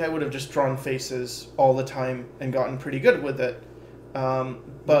 I think I would have just drawn faces all the time and gotten pretty good with it.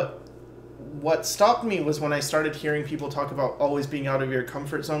 But what stopped me was when I started hearing people talk about always being out of your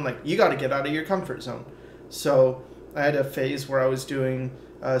comfort zone. Like, you got to get out of your comfort zone. So I had a phase where I was doing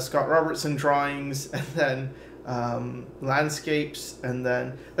Scott Robertson drawings and then landscapes. And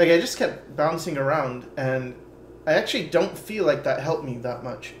then, like, I just kept bouncing around. And I actually don't feel like that helped me that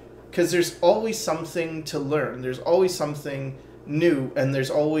much. Because there's always something to learn. There's always something new. And there's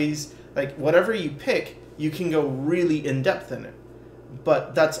always, like, whatever you pick, you can go really in-depth in it.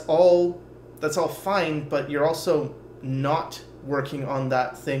 But that's all fine, but you're also not working on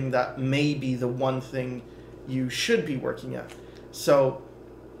that thing that may be the one thing you should be working at. So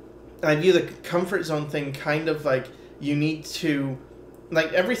I view the comfort zone thing kind of like you need to,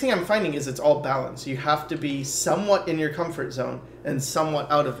 like, everything I'm finding is it's all balance. You have to be somewhat in your comfort zone and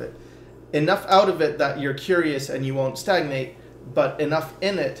somewhat out of it. Enough out of it that you're curious and you won't stagnate, but enough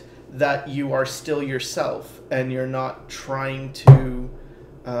in it that you are still yourself and you're not trying to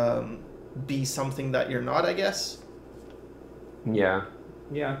be something that you're not, I guess. Yeah,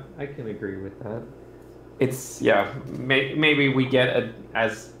 I can agree with that. It's, maybe we get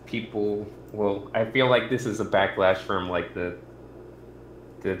as people, well, I feel like this is a backlash from like the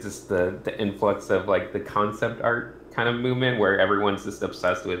influx of like the concept art kind of movement where everyone's just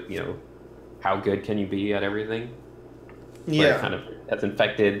obsessed with, how good can you be at everything? Yeah. Kind of has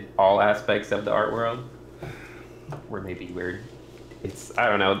infected all aspects of the art world. or maybe weird. It's, I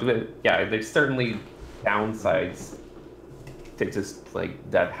don't know, but yeah, there's certainly downsides to just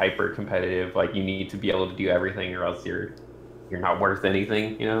like that hyper competitive, like you need to be able to do everything or else you're not worth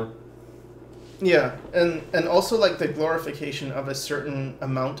anything, you know? Yeah, and also like the glorification of a certain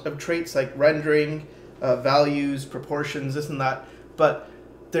amount of traits, like rendering, values, proportions, this and that. But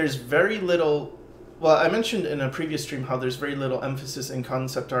there's very little. Well, I mentioned in a previous stream how there's very little emphasis in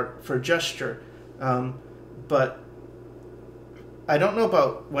concept art for gesture, but I don't know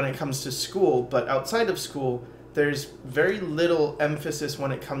about when it comes to school. But outside of school, there's very little emphasis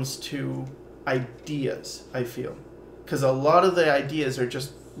when it comes to ideas. I feel, because a lot of the ideas are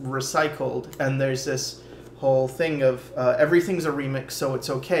just recycled, and there's this whole thing of everything's a remix, so it's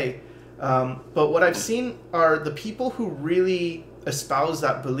okay. But what I've seen are the people who really espouse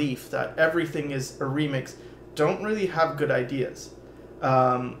that belief that everything is a remix don't really have good ideas.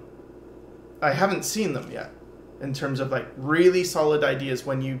 I haven't seen them yet in terms of like really solid ideas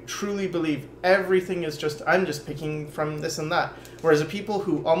when you truly believe everything is just, I'm just picking from this and that. Whereas the people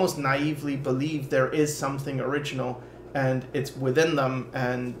who almost naively believe there is something original and it's within them,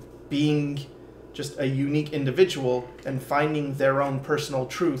 and being just a unique individual and finding their own personal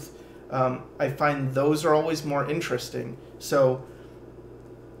truth, I find those are always more interesting. So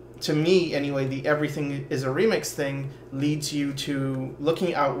to me anyway, the everything is a remix thing leads you to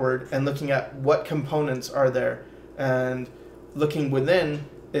looking outward and looking at what components are there, and looking within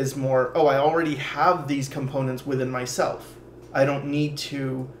is more, oh, I already have these components within myself. I don't need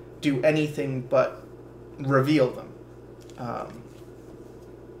to do anything but reveal them.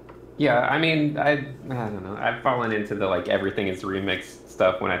 Yeah, I mean, I don't know. I've fallen into the like everything is remix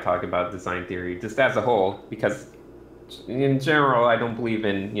stuff when I talk about design theory, just as a whole, because in general, I don't believe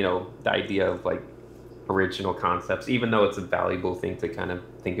in, you know, the idea of like original concepts, even though it's a valuable thing to kind of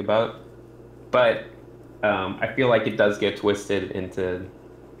think about. But I feel like it does get twisted into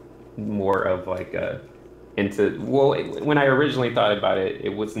more of like well, when I originally thought about it, it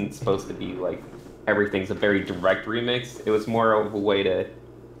wasn't supposed to be like everything's a very direct remix. It was more of a way to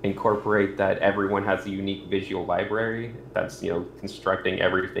incorporate that everyone has a unique visual library that's, you know, constructing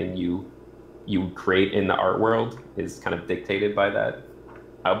everything you create in the art world is kind of dictated by that.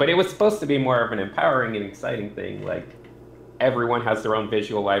 But it was supposed to be more of an empowering and exciting thing. Like everyone has their own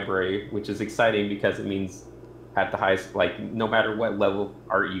visual library, which is exciting because it means at the highest, like no matter what level of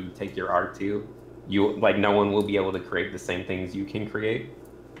art you take your art to, you like no one will be able to create the same things you can create,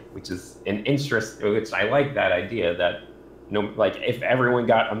 which is an interest, which I like that idea that no, like if everyone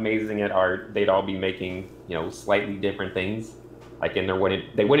got amazing at art, they'd all be making, you know, slightly different things. Like, and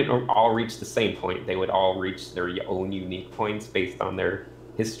they wouldn't all reach the same point. They would all reach their own unique points based on their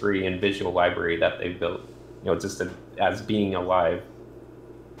history and visual library that they've built, you know, just as being alive.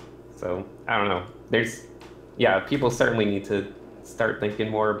 So I don't know. People certainly need to start thinking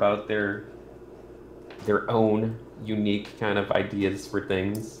more about their own unique kind of ideas for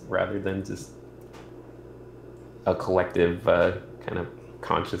things rather than just a collective kind of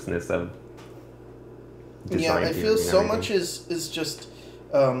consciousness of design. Yeah, I feel so much is just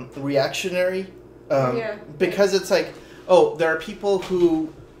reactionary, because it's like, oh, there are people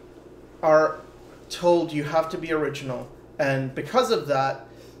who are told you have to be original, and because of that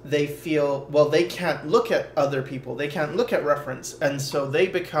they feel, well, they can't look at other people, they can't look at reference, and so they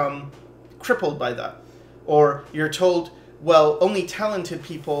become crippled by that. Or you're told, well, only talented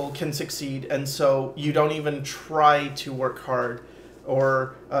people can succeed, and so you don't even try to work hard.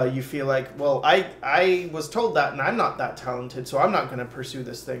 Or you feel like, well, I was told that, and I'm not that talented, so I'm not going to pursue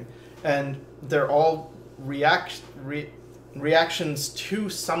this thing. And they're all reactions to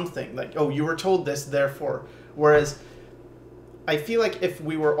something. Like, oh, you were told this, therefore. Whereas I feel like if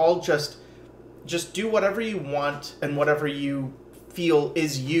we were all just do whatever you want and whatever you feel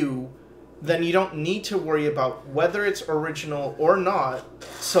is you, then you don't need to worry about whether it's original or not.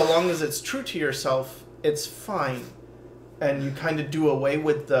 So long as it's true to yourself, it's fine. And you kind of do away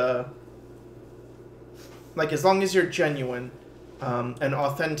with the, like, as long as you're genuine and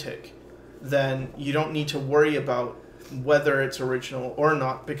authentic, then you don't need to worry about whether it's original or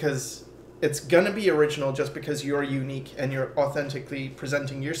not, because it's going to be original just because you're unique and you're authentically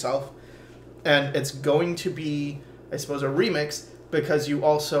presenting yourself. And it's going to be, I suppose, a remix because you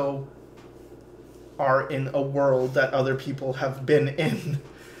also are in a world that other people have been in.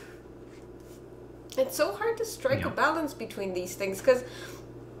 It's so hard to strike a balance between these things because,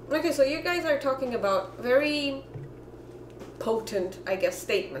 okay, so you guys are talking about very potent, I guess,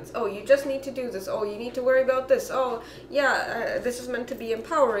 statements. Oh, you just need to do this. Oh, you need to worry about this. Oh, yeah, this is meant to be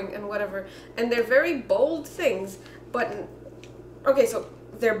empowering and whatever. And they're very bold things, but, okay, so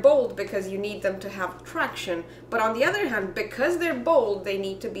they're bold because you need them to have traction. But on the other hand, because they're bold, they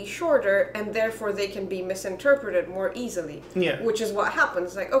need to be shorter, and therefore they can be misinterpreted more easily. Yeah. Which is what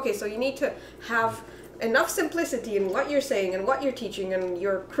happens. Like, okay, so you need to have enough simplicity in what you're saying and what you're teaching and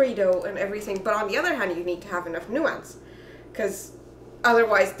your credo and everything. But on the other hand, you need to have enough nuance, because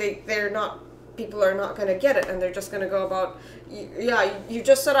otherwise people are not going to get it, and they're just going to go about, yeah, you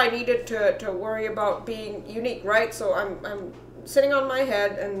just said I needed to worry about being unique, right? So I'm sitting on my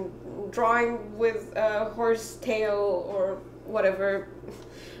head and drawing with a horse tail or whatever.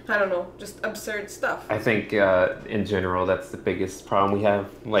 I don't know, just absurd stuff. I think in general that's the biggest problem we have,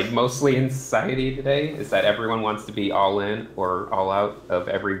 like mostly in society today, is that everyone wants to be all in or all out of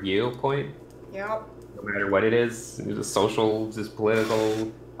every viewpoint. Yeah. No matter what it is, just social, just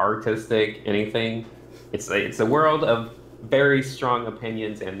political, artistic, anything. It's a world of very strong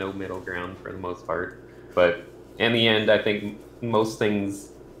opinions and no middle ground for the most part. But in the end, I think most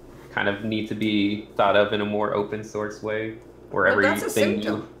things kind of need to be thought of in a more open source way, where But that's a everything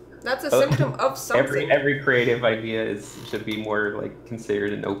symptom. That's a symptom of something. every creative idea should be more like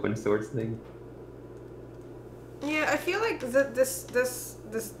considered an open source thing. Yeah, I feel like this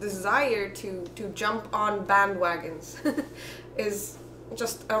desire to jump on bandwagons is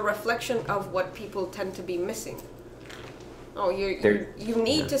just a reflection of what people tend to be missing. Oh, you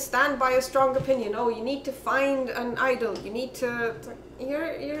need to stand by a strong opinion. Oh, you need to find an idol. You need to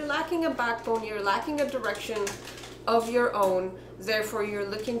you're lacking a backbone. You're lacking a direction of your own. Therefore, you're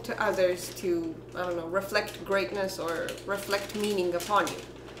looking to others to, I don't know, reflect greatness or reflect meaning upon you.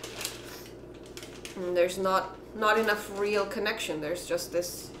 And there's not enough real connection. There's just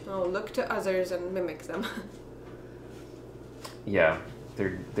this, look to others and mimic them. Yeah,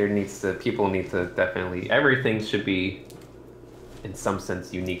 people need to definitely, everything should be in some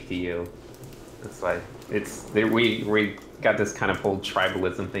sense unique to you. It's like, we got this kind of whole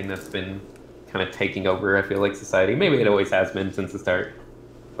tribalism thing that's been kind of taking over, I feel like, society. Maybe it always has been since the start,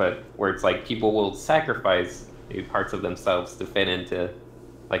 but where it's like people will sacrifice maybe parts of themselves to fit into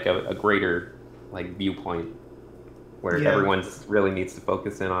like a greater like viewpoint, where everyone really needs to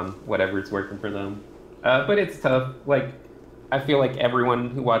focus in on whatever's working for them. But it's tough. Like, I feel like everyone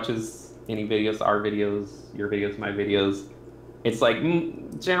who watches any videos, our videos, your videos, my videos, it's like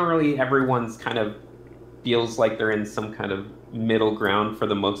generally everyone's kind of feels like they're in some kind of middle ground for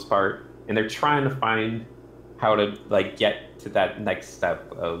the most part, and they're trying to find how to like get to that next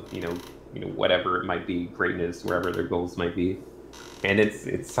step of you know whatever it might be, greatness, wherever their goals might be. And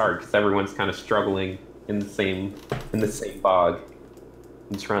it's hard because everyone's kind of struggling in the same bog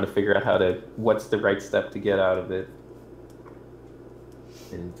and trying to figure out what's the right step to get out of it.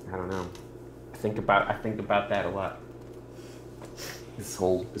 And I don't know. I think about that a lot. This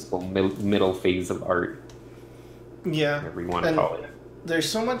whole middle phase of art. Yeah. Whatever you want to call it. There's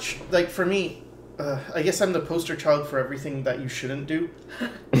so much, like, for me, I guess I'm the poster child for everything that you shouldn't do,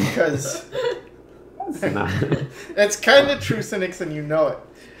 because it's kind of true, Sinix, and you know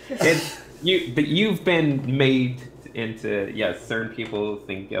it. But you've been made into, certain people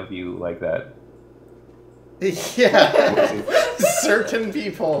think of you like that. Yeah, certain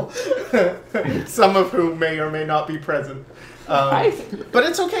people, some of whom may or may not be present. But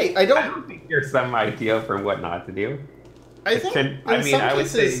it's okay. I don't think you're some idea for what not to do. I think. I would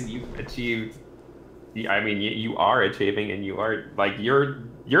say you've achieved. I mean, you are achieving, and you are like you're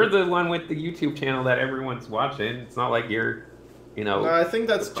the one with the YouTube channel that everyone's watching. It's not like you're, No, I think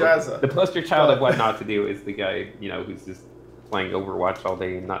that's Jazza. The poster child of what not to do is the guy, who's just playing Overwatch all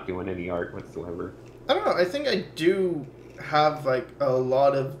day and not doing any art whatsoever. I don't know. I think I do have like a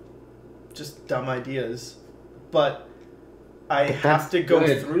lot of just dumb ideas, but I have to go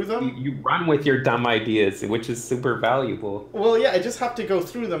through them. You run with your dumb ideas, which is super valuable. Well, yeah, I just have to go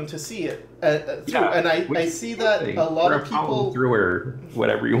through them to see it. And I see that a lot of people through, or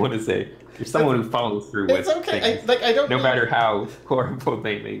whatever you want to say. You're someone who follows through with. It's okay. Things, I don't. No matter how horrible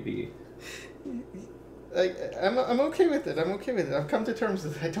they may be. I'm okay with it. I'm okay with it. I've come to terms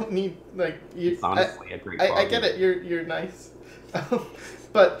with it. I don't need you. It's honestly a great. I get it. You're nice,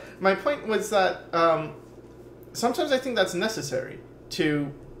 but my point was that sometimes I think that's necessary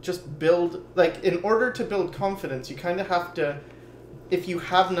to just build. Like, in order to build confidence, you kind of have to. If you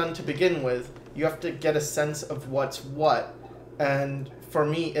have none to begin with, you have to get a sense of what's what. And for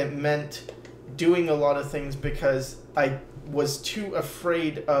me, it meant doing a lot of things because I was too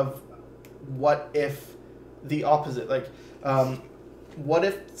afraid of what if the opposite. Like, what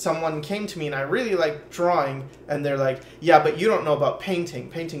if someone came to me and I really like drawing and they're like, yeah, but you don't know about painting.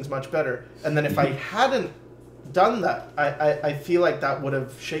 Painting's much better. And then if I hadn't done that, I feel like that would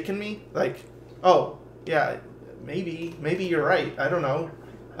have shaken me. Like, oh, yeah, maybe you're right. I don't know.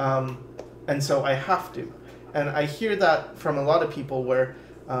 And so I have to. And I hear that from a lot of people where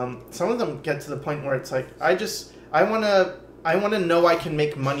some of them get to the point where it's like, I want to know I can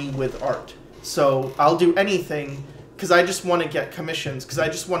make money with art. So I'll do anything because I just want to get commissions, because I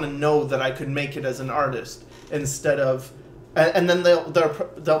just want to know that I could make it as an artist instead of, and then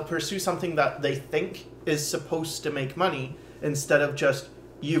they'll pursue something that they think is supposed to make money instead of just,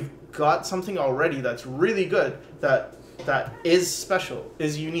 you've got something already that's really good, that is special,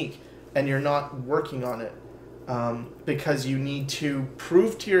 is unique, and you're not working on it because you need to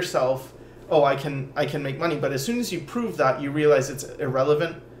prove to yourself, oh, I can make money. But as soon as you prove that, you realize it's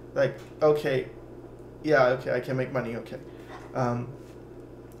irrelevant. Like, okay, I can make money, okay.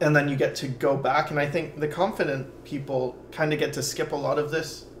 And then you get to go back, and I think the confident people kind of get to skip a lot of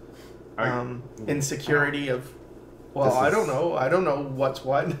this insecurity of, well, I don't know what's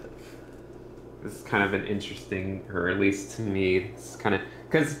what. This is kind of an interesting, or at least to me, it's kind of,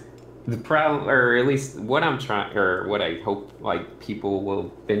 because the problem, or at least what I'm trying, or what I hope like people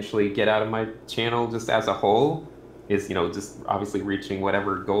will eventually get out of my channel just as a whole is, just obviously reaching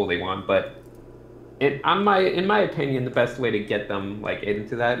whatever goal they want. But in my opinion, the best way to get them like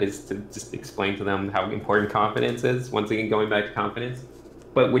into that is to just explain to them how important confidence is. Once again, going back to confidence.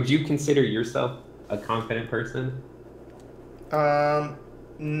 But would you consider yourself a confident person?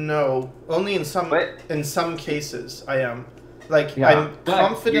 No, only in some cases I am. Like, yeah, I'm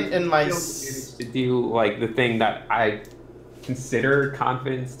confident in my... to do like the thing that I consider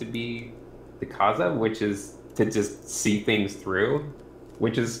confidence to be the cause of, which is to just see things through,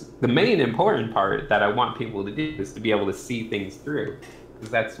 which is the main important part that I want people to do, is to be able to see things through, because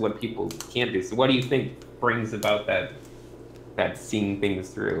that's what people can't do. So what do you think brings about that seeing things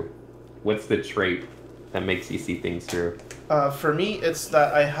through? What's the trait that makes you see things through? For me, it's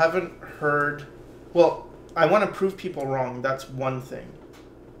that I haven't heard... Well, I want to prove people wrong. That's one thing.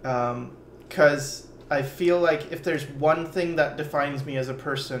 Because I feel like if there's one thing that defines me as a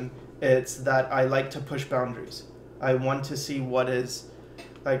person, it's that I like to push boundaries. I want to see what is...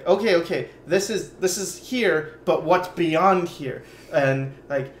 Like, okay, this is here, but what's beyond here? And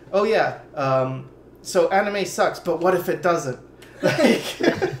like, oh yeah, so anime sucks, but what if it doesn't? Like,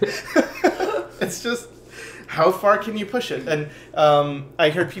 it's just, how far can you push it? And I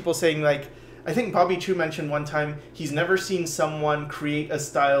heard people saying, like, I think Bobby Chu mentioned one time he's never seen someone create a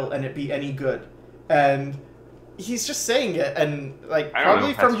style and it be any good. And he's just saying it, and like,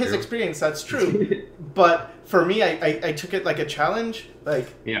 probably from his experience that's true. But for me, I took it like a challenge.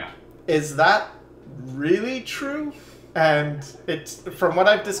 Like, yeah, is that really true? And it's, from what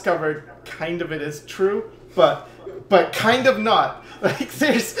I've discovered, kind of it is true, but kind of not. Like,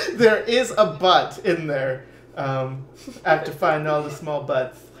 there is a but in there. I have to find all the small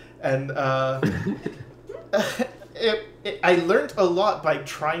buts. And I learned a lot by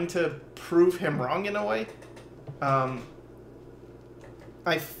trying to prove him wrong in a way. I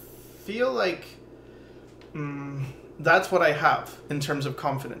feel like that's what I have in terms of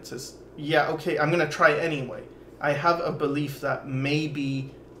confidence is, yeah, okay, I'm going to try anyway. I have a belief that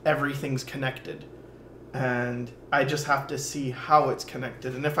maybe everything's connected, and I just have to see how it's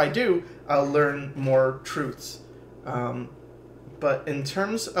connected. And if I do, I'll learn more truths. But in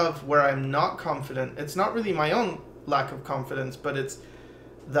terms of where I'm not confident, it's not really my own lack of confidence, but it's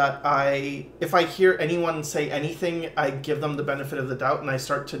that if I hear anyone say anything, I give them the benefit of the doubt, and I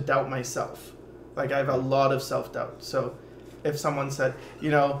start to doubt myself. Like, I have a lot of self-doubt. So if someone said,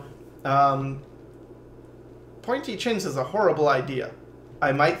 pointy chins is a horrible idea,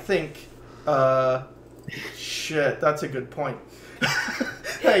 I might think, shit, that's a good point.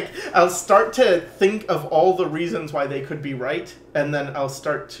 Like, I'll start to think of all the reasons why they could be right, and then I'll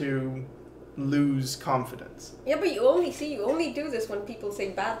start to lose confidence. Yeah, but you only do this when people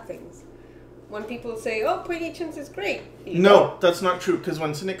say bad things. When people say, oh, pointy chins is great. No, that's not true, because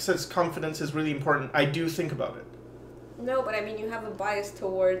when Sinix says confidence is really important, I do think about it. No, but I mean, you have a bias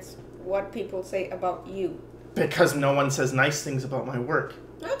towards what people say about you. Because no one says nice things about my work.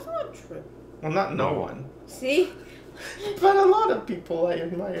 That's not true. Well, not no one. See? But a lot of people I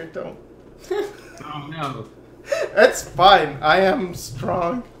admire don't. Oh, no. It's fine. I am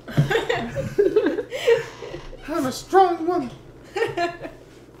strong. I'm a strong woman.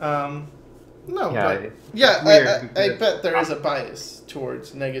 No, yeah, but yeah, I bet there is a bias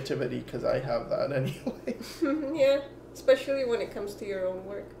towards negativity because I have that anyway. Yeah, especially when it comes to your own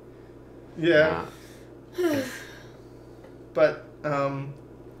work. Yeah. But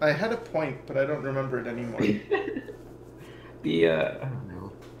I had a point, but I don't remember it anymore. I don't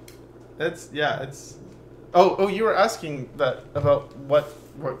know. It's. Oh, you were asking that about what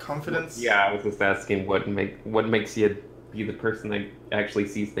confidence? Yeah, I was just asking what makes you be the person that actually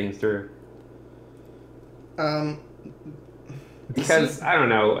sees things through. Because I don't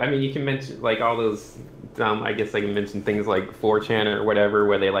know. I mean, you can mention like all those. I guess I can mention things like 4chan or whatever,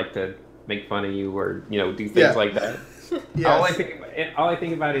 where they like to make fun of you or do things like that. Yes. All I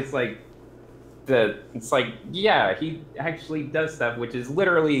think about is like it's like he actually does stuff, which is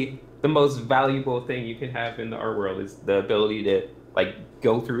literally the most valuable thing you can have in the art world is the ability to like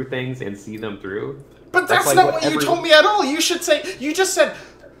go through things and see them through. But that's like not what you told me at all. You just said,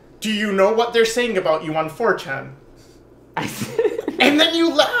 do you know what they're saying about you on 4chan? And then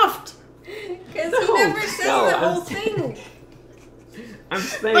you laughed. Because he never says the whole thing. I'm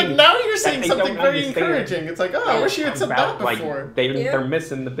saying. Like now you're saying something very encouraging. It's like, I wish you had said that before. Like, they're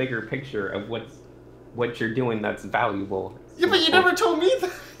missing the bigger picture of what you're doing that's valuable. Yeah, but you never told me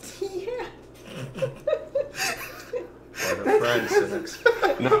that. Yeah. What a friend, Sinix.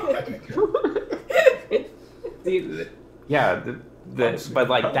 But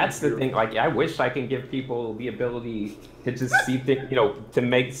like that's the thing. Like I wish I can give people the ability to just see things,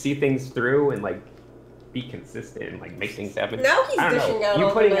 to see things through and like be consistent and like make things happen. Now he's dishing out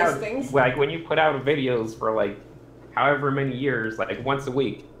all the nice things. Like when you put out videos for like however many years, like once a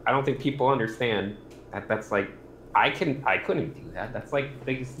week, I don't think people understand that's like I couldn't do that. That's like the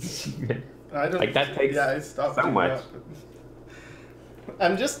biggest achievement. Like that takes so much.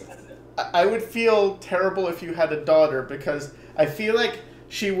 I would feel terrible if you had a daughter because I feel like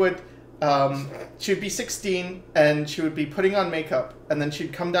she would be 16 and she would be putting on makeup and then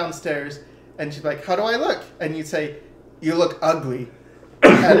she'd come downstairs and she'd be like, how do I look? And you'd say, you look ugly.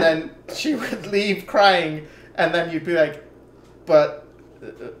 And then she would leave crying and then you'd be like, but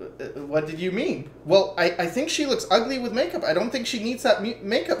what did you mean? Well, I think she looks ugly with makeup. I don't think she needs that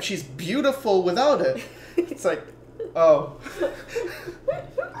makeup. She's beautiful without it. It's like, oh.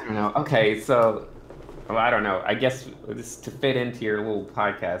 I don't know. Okay, so I don't know. I guess just to fit into your little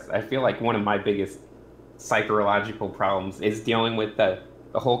podcast, I feel like one of my biggest psychological problems is dealing with the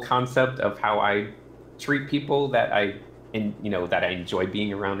whole concept of how I treat people that I enjoy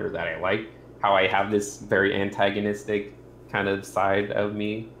being around or that I like. How I have this very antagonistic kind of side of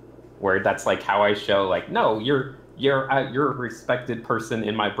me, where that's like how I show like, no, you're a respected person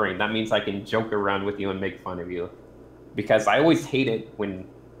in my brain. That means I can joke around with you and make fun of you, because I always hate it when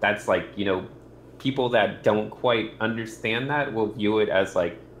that's like people that don't quite understand that will view it as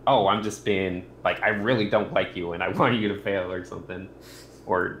like, oh, I'm just being like, I really don't like you and I want you to fail or something,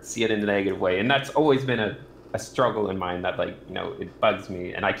 or see it in a negative way. And that's always been a struggle in mine that like it bugs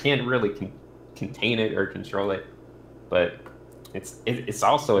me and I can't really contain it or control it. But it's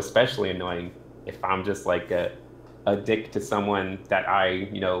also especially annoying if I'm just like a dick to someone that I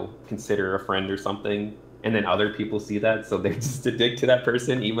consider a friend or something, and then other people see that, so they're just a dick to that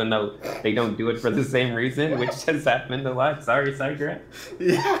person, even though they don't do it for the same reason, which has happened a lot. Sorry, Grant.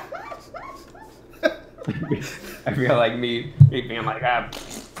 Yeah. I feel like me being like,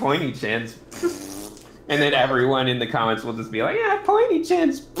 pointy chins, and then everyone in the comments will just be like, yeah, pointy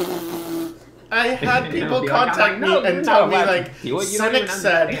chins. I had people contact me and tell me like, Sinix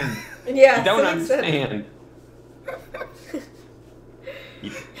said. Yeah, you don't understand.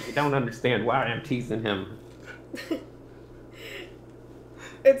 You don't understand why I'm teasing him.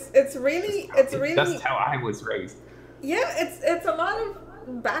 It's really that's how I was raised. Yeah, it's a lot of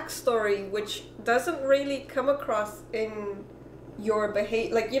backstory which doesn't really come across in your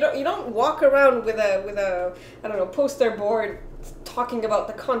behavior. Like you don't walk around with a I don't know, poster board talking about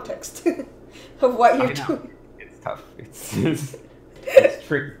the context of what you're doing. It's tough. It's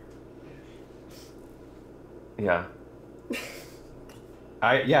tricky. Yeah.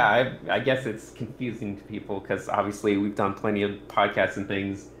 I guess it's confusing to people because obviously we've done plenty of podcasts and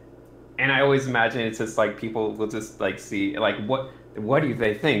things, and I always imagine it's just like people will just like see like what do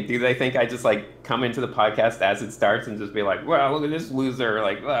they think? Do they think I just like come into the podcast as it starts and just be like, well, look at this loser,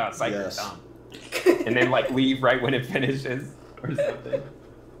 like, it's like dumb, and then like leave right when it finishes or something.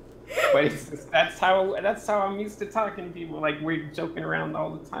 But that's how I'm used to talking to people. Like we're joking around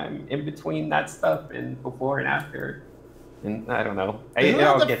all the time in between that stuff and before and after. And I don't know.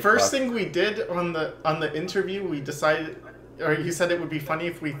 The first thing we did on the interview, we decided, or you said it would be funny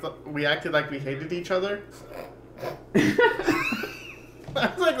if we acted like we hated each other.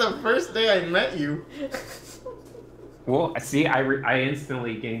 That was like the first day I met you. Well, see, I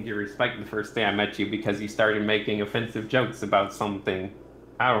instantly gained your respect the first day I met you because you started making offensive jokes about something.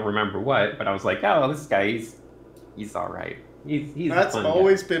 I don't remember what, but I was like, oh, this guy, he's all right. He's That's a fun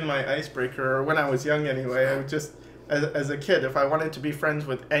always guy. been my icebreaker, or when I was young anyway. I would just, as a kid, if I wanted to be friends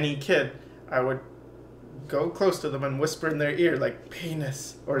with any kid, I would go close to them and whisper in their ear, like,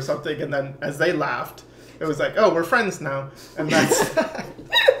 penis, or something, and then as they laughed, It was like, oh, we're friends now, and that's.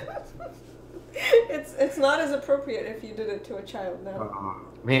 It's not as appropriate if you did it to a child now.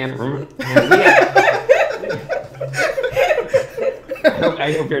 Man,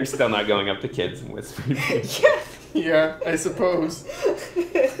 I hope you're still not going up to kids and whispering. Yeah, I suppose.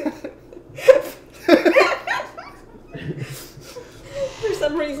 For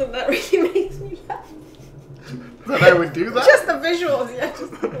some reason, that really makes me laugh. That I would do that? Just the visuals, yeah.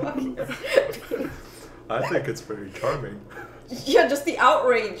 Just walking around. I think it's very charming. Yeah, just the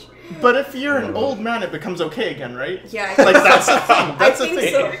outrage. But if you're an old man, it becomes okay again, right? Yeah, Like, that's the thing. That's the think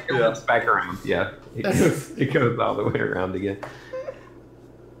thing. so. It goes back around. Yeah, it goes all the way around again.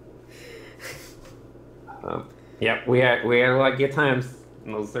 Yeah, we had a lot of good times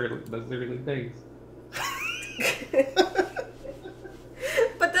in those early days.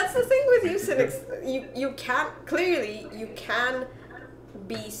 But that's the thing with you, Sinix. You can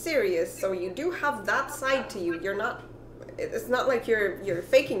be serious, so you do have that side to you. You're not. It's not like you're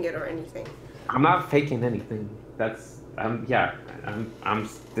faking it or anything. I'm not faking anything. This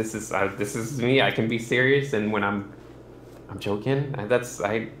is me. I can be serious, and when I'm joking. I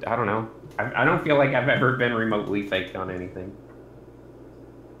don't know. I don't feel like I've ever been remotely faked on anything.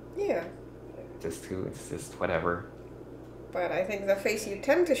 Yeah. It's just whatever. But I think the face you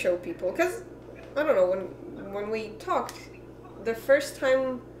tend to show people, because I don't know, when we talked the first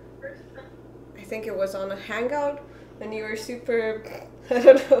time, I think it was on a hangout, and you were super, I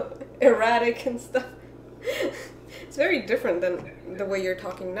don't know, erratic and stuff. It's very different than the way you're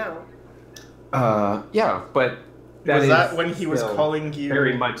talking now. Yeah, but Was that when he was calling you?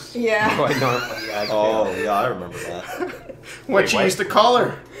 Very much. Yeah. How I normally act. Oh, yeah, I remember that. What you used to call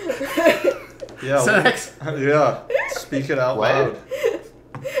her? Yeah. Sex. Yeah. Speak it out loud.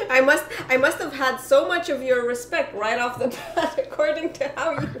 I must have had so much of your respect right off the bat, according to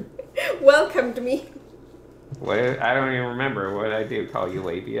how you welcomed me. What? I don't even remember what I do. Call you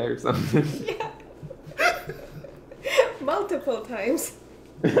labia or something? Yeah. Multiple times.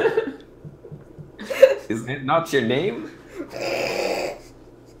 Is it not your name?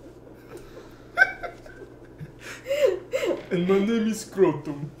 And my name is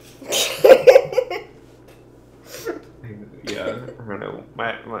Scrotum. Yeah, I don't know.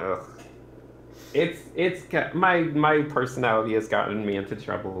 My personality has gotten me into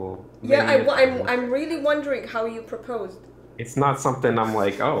trouble. Yeah, I'm really wondering how you proposed. It's not something I'm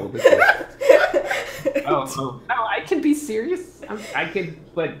like, oh, this is... no, I can be serious.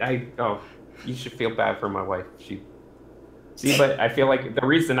 You should feel bad for my wife. But I feel like the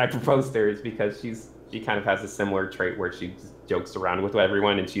reason I proposed to her is because she kind of has a similar trait where she just jokes around with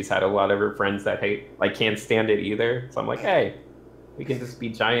everyone, and she's had a lot of her friends that can't stand it either. So I'm like, hey, we can just be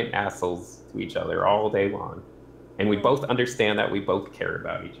giant assholes to each other all day long, and we both understand that we both care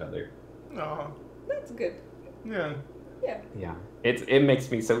about each other. Oh, That's good. yeah. Yeah. Yeah, it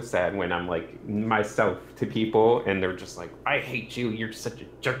makes me so sad when I'm like myself to people, and they're just like, I hate you. You're such a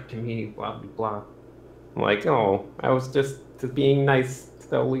jerk to me. Blah blah blah. I'm like, oh, I was just being nice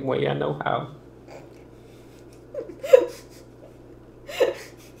the only way I know how.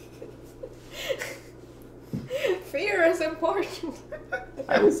 Fear is important.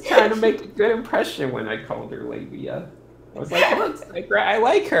 I was trying to make a good impression when I called her labia. I was like, I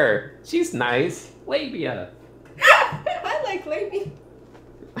like her. She's nice. Labia. I like lady.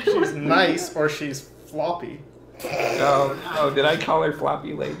 She's nice or she's floppy. No, did I call her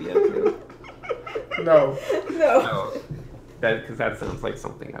floppy labia too? No. No. No. Because that sounds like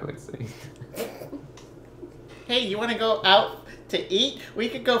something I would say. Hey, you want to go out to eat? We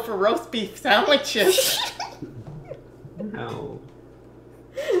could go for roast beef sandwiches. No.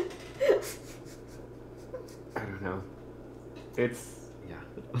 I don't know. It's,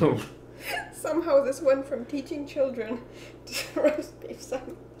 yeah. Somehow this went from teaching children to roast beef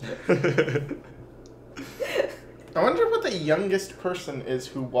sandwich. I wonder what the youngest person is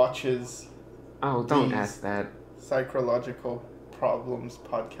who watches Oh, don't These- ask that. Psychological Problems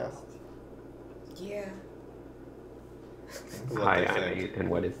podcasts. Yeah. What Hi, they I'm think. 8, and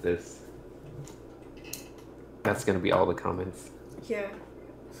what is this? That's gonna be all the comments. Yeah.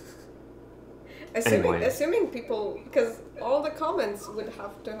 Anyway. Assuming people, because all the comments would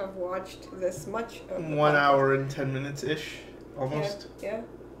have to have watched this much of the 1 podcast. hour and 10 minutes-ish, almost. Yeah.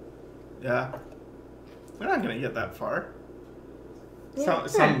 Yeah. They're not going to get that far. Yeah.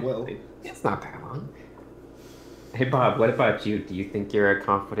 Some will. It's not that long. Hey, Bob, what about you? Do you think you're a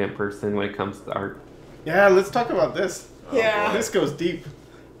confident person when it comes to art? Yeah, let's talk about this. Yeah. This goes deep.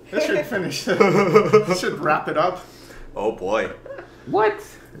 This should finish. This should wrap it up. Oh boy. What?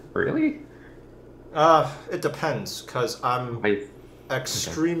 Really? It depends, because I'm Wait.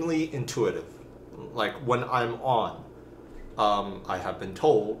 extremely intuitive. like when I'm on, I have been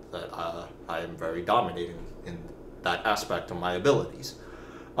told that I am very dominating in that aspect of my abilities.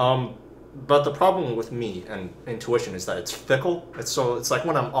 But the problem with me and intuition is that it's fickle. It's like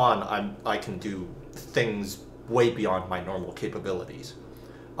when I'm on, I can do things way beyond my normal capabilities.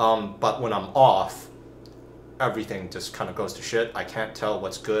 But when I'm off, everything just kind of goes to shit. I can't tell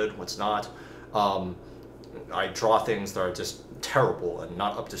what's good, what's not. I draw things that are just terrible and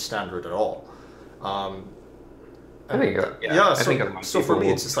not up to standard at all. I think, so for me,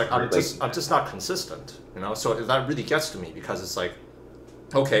 it's just like I'm just not consistent, you know. So that really gets to me because it's like,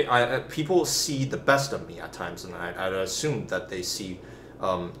 okay, people see the best of me at times, and I assume that they see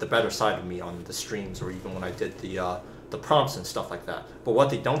the better side of me on the streams or even when I did the prompts and stuff like that. But what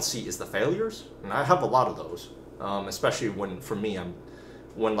they don't see is the failures, and I have a lot of those. Especially when, for me,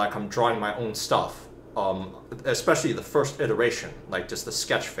 when I'm drawing my own stuff. Especially the first iteration, like just the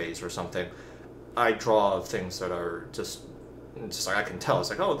sketch phase or something, I draw things that are just like I can tell. It's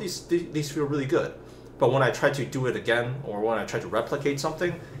like, oh, these feel really good. But when I try to do it again, or when I try to replicate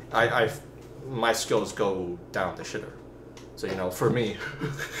something, my skills go down the shitter. So, you know, for me,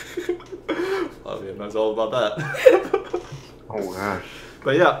 Flavia knows all about that. Oh gosh.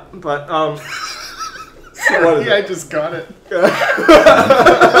 But yeah, Sorry, I just got it.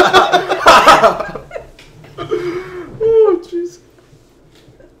 Oh, jeez.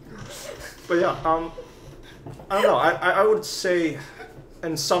 But yeah, I don't know. I would say,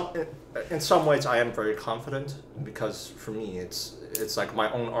 in some ways, I am very confident because for me, it's like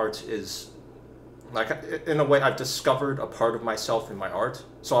my own art is like in a way I've discovered a part of myself in my art.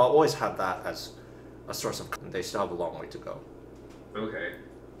 So I'll always have that as a source of. They still have a long way to go. Okay,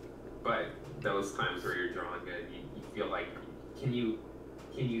 but those times where you're drawing good, you feel like can you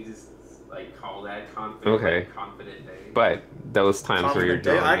just like call that confident? Okay. Like, confident day. But those times confident where you're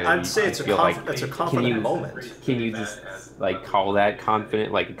drawing good, I'd say it's a confident moment. Can you just like call that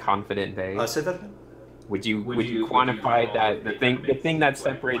confident, like a confident day? Say that again. Would you quantify that the thing that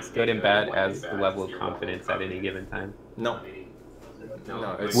separates good and bad as the level of confidence at any given time? No.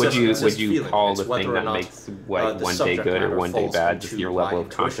 No, would you call the thing that makes one day good or one day bad just your level of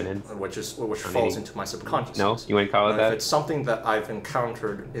confidence? Which falls into my subconscious. No, you wouldn't call it that? If it's something that I've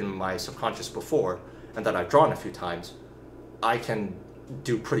encountered in my subconscious before and that I've drawn a few times, I can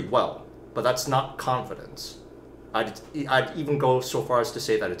do pretty well. But that's not confidence. I'd even go so far as to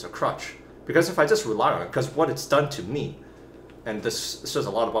say that it's a crutch. Because if I just rely on it, because what it's done to me, and this says a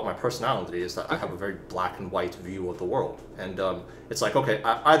lot about my personality, is that I have a very black and white view of the world. And it's like, okay,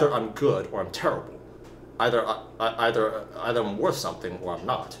 either I'm good or I'm terrible. Either I'm worth something or I'm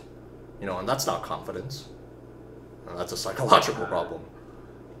not. You know, and that's not confidence. That's a psychological problem.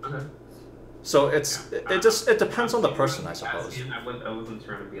 Okay. So it depends on the person, I suppose. I wasn't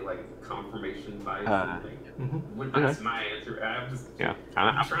trying to be like confirmation bias. That's my answer.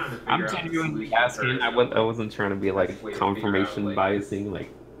 I'm trying to figure out. I'm genuinely asking. I wasn't trying to be like confirmation biasing.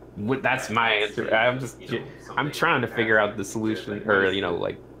 Like, that's my answer. I'm trying to figure out the solution, or you know,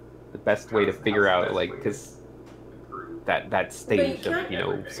 like the best way to figure out, like, because that stage of, you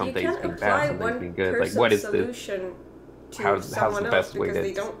know, some days being bad, some days being good. Like, what is the how's the best way to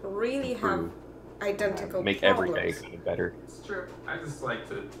they don't really have identical make problems. Every day kind of better. It's true. I just like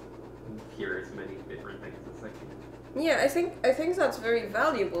to hear as many different things as I can. Yeah, I think that's very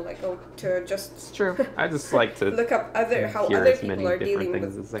valuable. Like, to just. It's true. I just like to look up how other people are dealing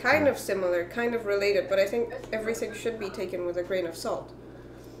with kind of similar, kind of related. But I think everything should be taken with a grain of salt.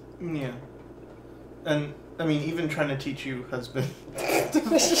 Yeah, and I mean, even trying to teach you has been.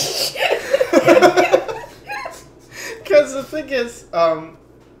 Because the thing is, when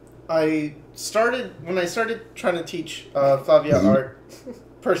I started trying to teach Flavia art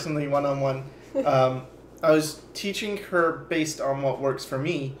personally, one-on-one, I was teaching her based on what works for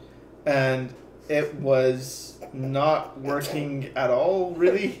me, and it was not working at all,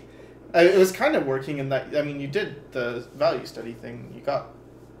 really. It was kind of working in that, I mean, you did the value study thing, you got.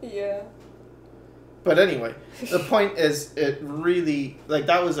 Yeah. But anyway, the point is, it really, like,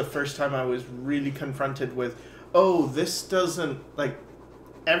 that was the first time I was really confronted with, oh, this doesn't, like,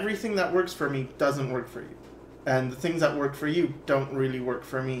 everything that works for me doesn't work for you. And the things that work for you don't really work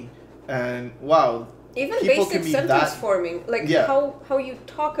for me. And, wow. Even basic sentence forming, like how you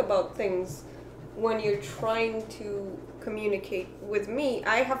talk about things when you're trying to communicate with me,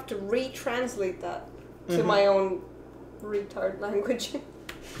 I have to retranslate that to my own retard language.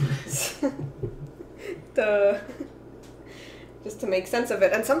 Just to make sense of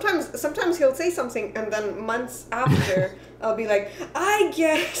it. And sometimes he'll say something, and then months after, I'll be like, I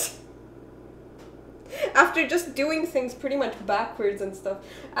get it. After just doing things pretty much backwards and stuff,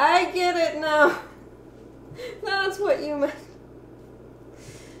 I get it now. That's what you meant.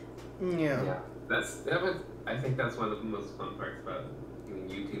 Yeah. Yeah, I think that's one of the most fun parts about doing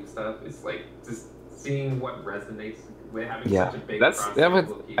YouTube stuff. Is like just seeing what resonates with having such a big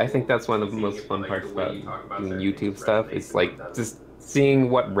I think that's one of the most fun parts about doing YouTube stuff. It's like just seeing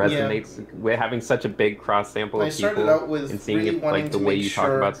what resonates with having such a big cross sample I of started people out with and seeing really if wanting like the to way make you talk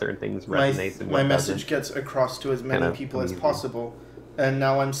sure about certain things resonates and my what message doesn't. gets across to as many Kind of people as easy. possible. And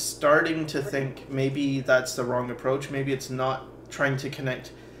now I'm starting to think maybe that's the wrong approach. Maybe it's not trying to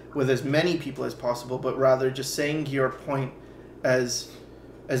connect with as many people as possible, but rather just saying your point as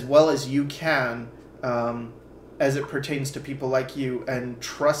well as you can, as it pertains to people like you, and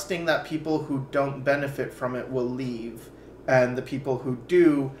trusting that people who don't benefit from it will leave, and the people who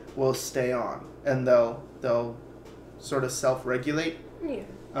do will stay on, and they'll sort of self-regulate.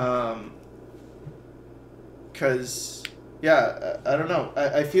 Yeah. Because I don't know.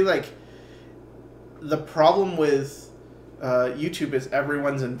 I feel like the problem with YouTube is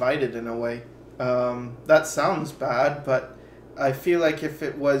everyone's invited in a way. That sounds bad, but I feel like if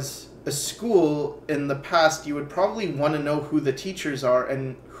it was a school in the past, you would probably want to know who the teachers are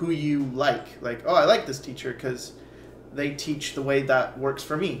and who you like. Like, oh, I like this teacher because they teach the way that works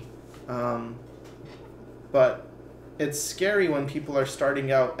for me. But it's scary when people are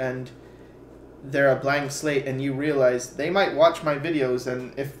starting out and they're a blank slate and you realize they might watch my videos,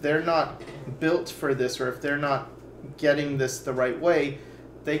 and if they're not built for this or if they're not getting this the right way,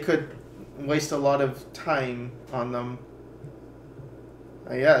 they could waste a lot of time on them.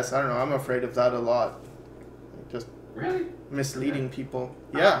 Yes, I don't know. I'm afraid of that a lot. Just Really? misleading people.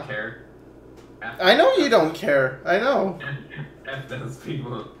 I Yeah. don't care. I know you don't care. I know. F those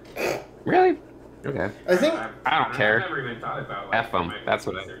people. Really? Okay. I think I don't care. I've never even thought about like, F 'em. my That's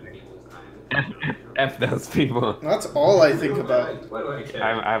what I certain people's time. F those people. that's all I think about. What do I care?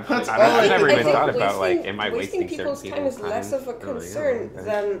 I've That's I've all I never think even about. thought about like, am I wasting wasting certain people's time is less of a Oh, yeah, concern okay.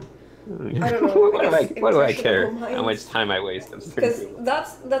 than I don't know. What do I care? Impressionable How minds. much time I waste on certain Because people.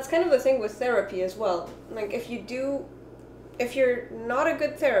 that's kind of the thing with therapy as well. Like if you're not a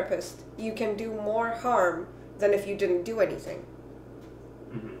good therapist, you can do more harm than if you didn't do anything.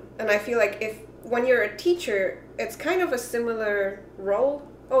 Mhm. And I feel like when you're a teacher, it's kind of a similar role.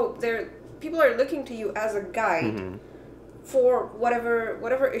 Oh, people are looking to you as a guide Mhm. for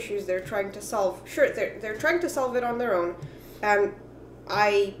whatever issues they're trying to solve. Sure, they're trying to solve it on their own, and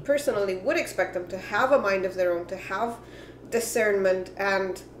I personally would expect them to have a mind of their own, to have discernment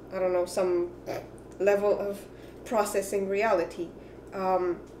and, I don't know, some level of processing reality.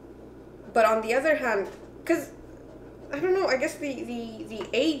 But on the other hand, because, I don't know, I guess the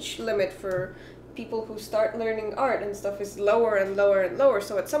age limit for people who start learning art and stuff is lower and lower and lower.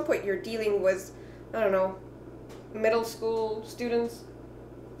 So at some point you're dealing with, I don't know, middle school students.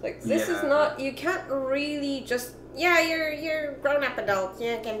 Like, this is not, you can't really just, you're grown-up adults,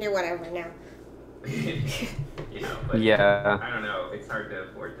 you can do whatever now. But Yeah. I don't know. It's hard to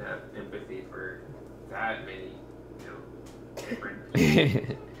afford to have empathy for that many, different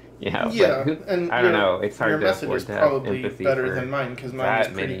people. Yeah. Yeah, but and I don't your- know. It's Your hard to message afford is to have probably empathy better for than mine, because mine that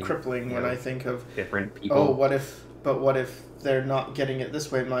is pretty many, crippling when you know, I think of, different people. oh, what if they're not getting it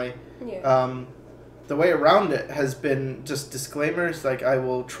this way? Yeah. The way around it has been just disclaimers. Like, I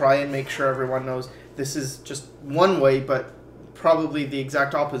will try and make sure everyone knows this is just one way, but probably the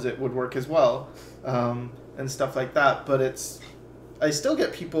exact opposite would work as well, and stuff like that. But I still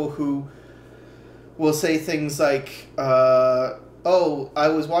get people who will say things like, oh, I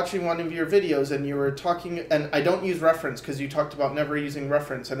was watching one of your videos and you were talking, and I don't use reference because you talked about never using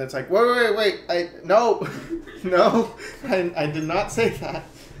reference, and it's like, wait, no, I did not say that.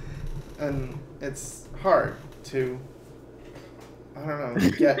 And it's hard to, I don't know,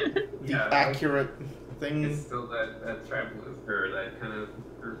 get the accurate thing. It's still that travel or that kind of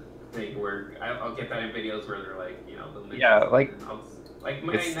thing where I'll get that in videos where they're like, they'll mention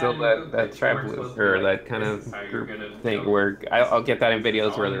my it's still anatomy that cookbooks trap weren't supposed loop to be or like, that kind this of is how you're group gonna, thing where I'll get that in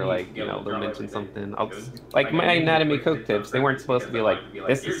videos where they're like, they'll mention something. Like my anatomy cook tips, they weren't supposed to be like,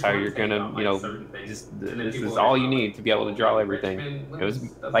 this is how you're gonna, just this is all you need to be able to draw everything. It was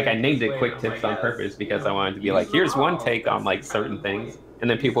like I named it quick tips on purpose because I wanted to be like, here's one take on like certain things. And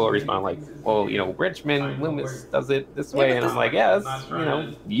then people will respond like, well, Richmond Loomis does it this way. And I'm like, yes,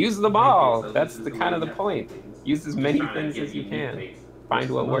 use them all. That's the kind of the point. Use as many things as you can. Find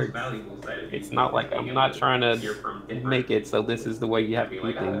what works. It's not like I'm not trying to make it so this is the way you have to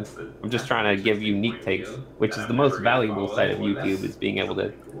do things. I'm just trying to give unique takes, which is the most valuable side of YouTube, is being able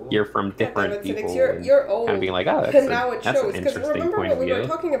to hear from different people you're old, and being like, oh, and now it that's shows. an 'Cause interesting remember point what of we were view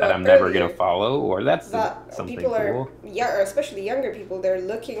talking that about I'm never earlier, going to follow, or that's that something people are, cool. especially younger people, they're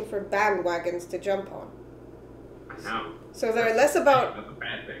looking for bandwagons to jump on. I know. So they're less about That's a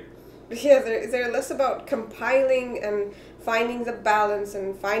bad thing. they're less about compiling and finding the balance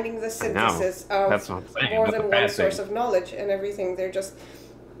and finding the synthesis That's of what I'm saying. more That's a than bad one source thing. of knowledge and everything. They're just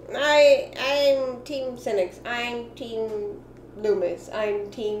I'm team Sinix, I'm team Loomis, I'm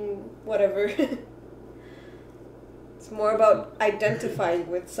team whatever. It's more about identifying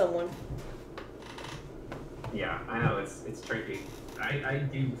with someone. Yeah, I know, it's tricky. I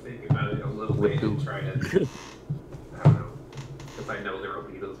do think about it a little bit and try to, I don't know, because I know there will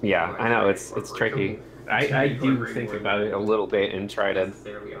be those people. Yeah, I know try it's to incorporate tricky. them I do incorporate think more about than it a little bit and try to.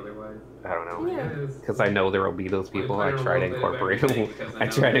 necessarily otherwise. I don't know. Yeah. Because I know there will be those people. I Put in a try to little bit of incorporate. everything because I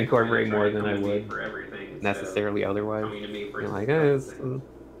know try to they're incorporate gonna more try to than I come to me would for everything instead of necessarily otherwise. coming to me for You're like, something.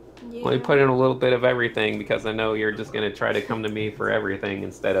 Yeah. let me put in a little bit of everything because I know you're just gonna try to come to me for everything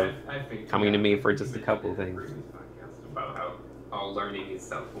instead of I think, coming to me for you just a mentioned couple in the things. previous podcast about how all learning is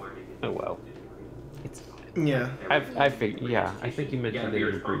self-learning. Oh well. It's. Yeah. I think you mentioned it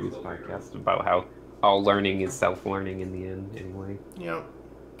in the previous podcast about how all learning is self-learning in the end. Anyway, Yeah.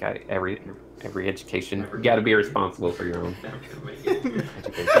 got every education. You got to be responsible for your own education.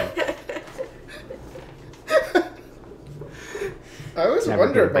 I always Never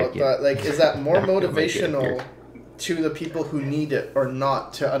wonder gonna make about it. that. Like, is that more Never gonna make it motivational here. to the people who need it or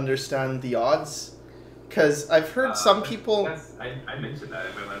not to understand the odds? Because I've heard some people. I mentioned that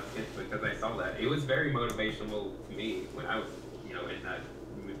in my last sketch because I saw that. It was very motivational to me when I was, in that,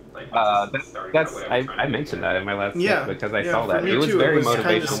 like, just starting out whatever, trying I to mentioned do that in my last Yeah. sketch because I Yeah, saw for that. me It was too, it very was kinda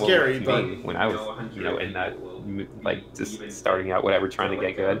motivational scary, to but- me when I was, in that, like, just starting out, whatever, trying to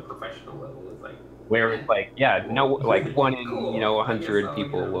get good. Professional level is like, Where it's like, yeah, no, like one in, Cool. 100 I guess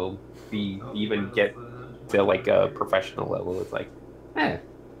people I'll, will be I'll even be get one of to like a professional level. It's like,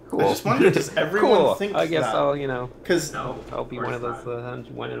 cool. I just wonder, does everyone cool. think I guess that? I'll, Because No, I'll be one of those 1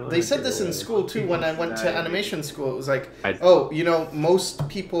 in 100. they said this or in whatever. school too when I went to animation school. It was like, I- most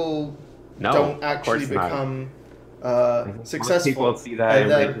people No, don't of actually course not. become Most successful. people see that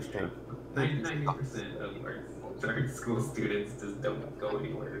and and they then- just think, 90% of our school students just don't go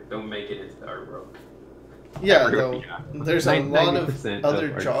anywhere. Don't make it into the art world. Yeah, Every- though yeah. there's a lot of 90%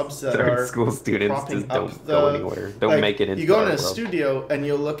 other our jobs that our are school students propping just up don't go the- anywhere. Don't like, make it into you go our in a world. studio and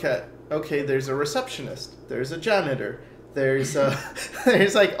you'll look at, okay, there's a receptionist, there's a janitor, there's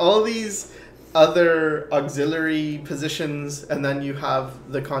there's like all these other auxiliary positions, and then you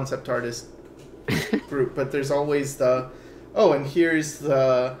have the concept artist group, but there's always and here's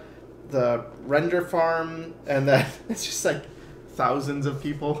the render farm, and then it's just like thousands of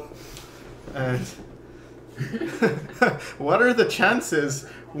people. And what are the chances?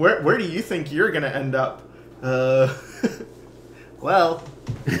 Where do you think you're gonna end up? Well,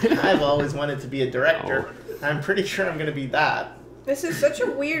 I've always wanted to be a director. I'm pretty sure I'm gonna be that. This is such a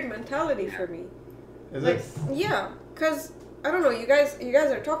weird mentality for me. Is Like, it? yeah, because I don't know. You guys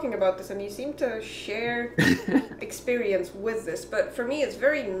are talking about this, and you seem to share experience with this. But for me, it's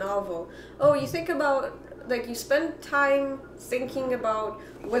very novel. Oh, you think about like you spend time thinking about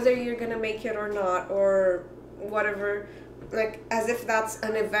whether you're gonna make it or not, or whatever, like as if that's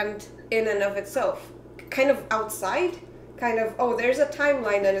an event in and of itself, kind of outside. Kind of, oh, there's a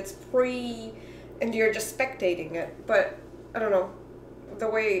timeline and it's and you're just spectating it. But I don't know. The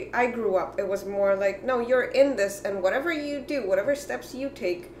way I grew up, it was more like, no, you're in this, and whatever you do, whatever steps you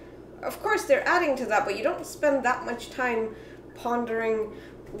take, of course they're adding to that, but you don't spend that much time pondering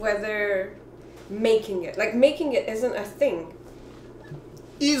whether making it isn't a thing.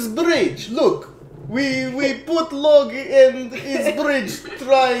 Is bridge? Look, we put log and is bridge.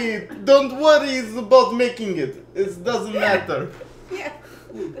 Try it. Don't worry about making it. It doesn't matter. Yeah.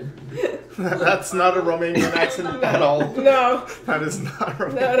 That's not a Romanian accent at all. No, That is not a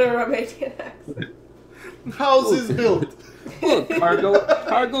Romanian. not a Romanian accent. House is built. Look,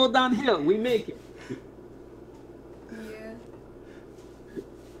 cargo downhill. We make it. Yeah.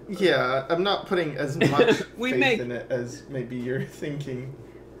 Yeah, I'm not putting as much We faith make- in it as maybe you're thinking.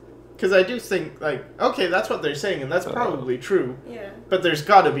 Because I do think, like, okay, that's what they're saying, and that's probably true. Yeah. But there's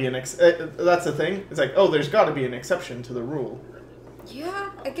got to be that's the thing. It's like, oh, there's got to be an exception to the rule. Yeah,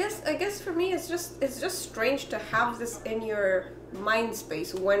 I guess for me it's just strange to have this in your mind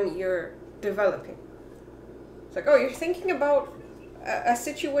space when you're developing. It's like, oh, you're thinking about a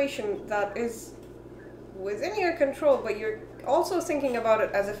situation that is within your control, but you're also thinking about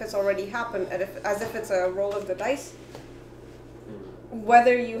it as if it's already happened, as if it's a roll of the dice.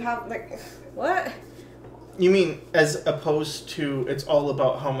 Whether you have like what? You mean as opposed to it's all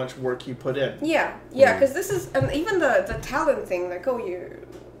about how much work you put in? Yeah, because this is, and even the talent thing, like, oh,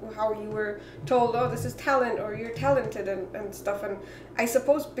 how you were told, oh, this is talent, or you're talented, and stuff, and I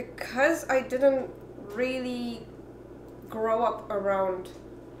suppose because I didn't really grow up around.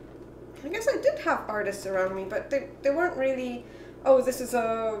 I guess I did have artists around me, but they weren't really. Oh, this is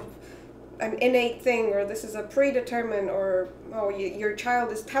an innate thing, or this is a predetermined, or your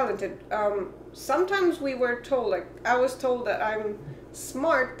child is talented. Sometimes we were told, like I was told that I'm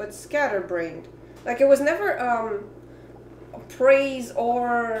smart but scatterbrained. Like it was never praise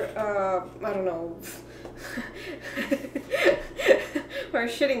or I don't know. or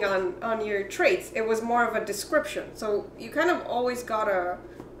shitting on your traits. It was more of a description. So you kind of always got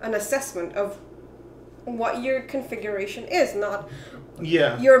an assessment of what your configuration is, not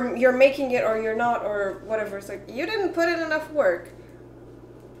you're making it or you're not or whatever. It's like you didn't put in enough work.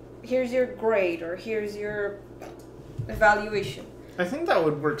 Here's your grade or here's your evaluation. I think that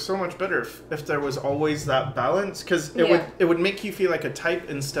would work so much better if there was always that balance, because it would make you feel like a type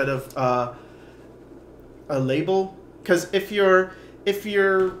instead of a label. Because if you're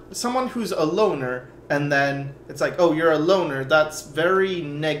someone who's a loner and then it's like, oh, you're a loner, that's very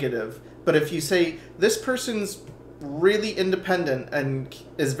negative. But if you say this person's really independent and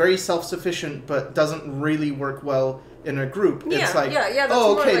is very self-sufficient but doesn't really work well in a group, it's like,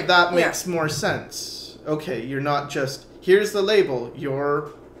 oh, okay, like, that makes more sense. Okay, you're not just, here's the label,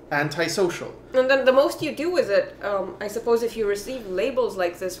 you're antisocial. And then the most you do with it, I suppose if you receive labels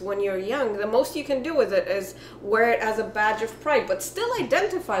like this when you're young, the most you can do with it is wear it as a badge of pride, but still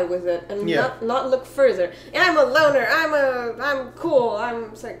identify with it and not look further. Yeah, I'm a loner, I'm cool,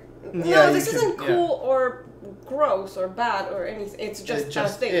 it's like, no, this isn't cool or gross or bad or anything, it's just it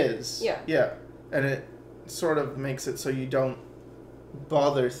just a thing. Is. Yeah. Yeah, and it sort of makes it so you don't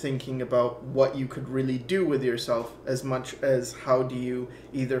bother thinking about what you could really do with yourself as much as how do you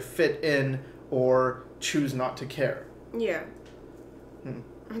either fit in or choose not to care. Yeah.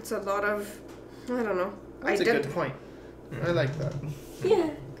 It's a lot of, I don't know. That's a good point. I like that. Yeah.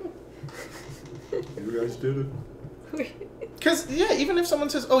 You guys did it. Because, even if someone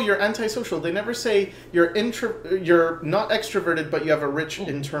says, oh, you're antisocial, they never say you're not extroverted, but you have a rich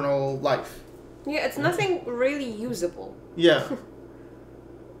internal life. Yeah, it's nothing really usable. Yeah.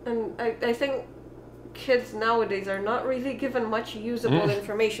 And I think kids nowadays are not really given much usable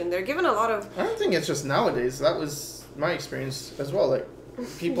information. They're given a lot of... I don't think it's just nowadays. That was my experience as well. Like,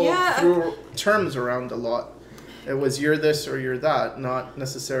 people threw terms around a lot. It was you're this or you're that, not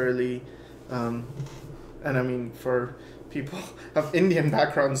necessarily... and I mean, for people of Indian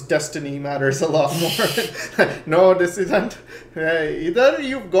backgrounds, destiny matters a lot more. No, this isn't. Either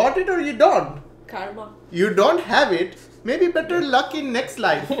you've got it or you don't. Karma. You don't have it. Maybe better luck in next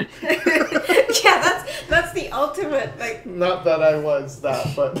life. Yeah, that's the ultimate, like... Not that I was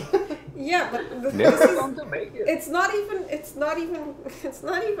that, but... Yeah, but this is... It's not even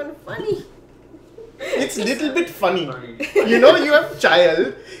funny. It's a little bit funny. You know, you have a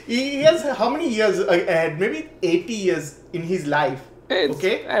child. He has how many years ahead? Maybe 80 years in his life. It's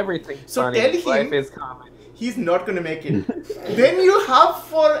everything. So funny. tell him Life is common. He's not going to make it. Then you have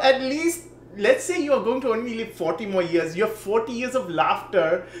for at least, let's say you are going to only live 40 more years. You have 40 years of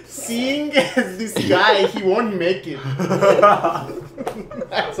laughter seeing this guy, he won't make it.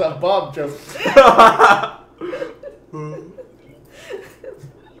 That's a Bob joke.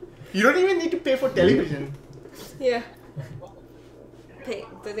 You don't even need to pay for television. Yeah.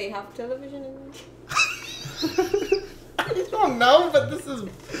 Do they have television in I don't know, but this is...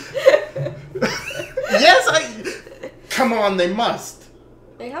 Come on, they must.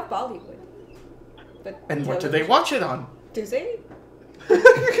 They have Bollywood. But and what do they watch it on? Do they?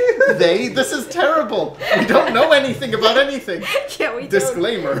 This is terrible. We don't know anything about anything. Yeah, we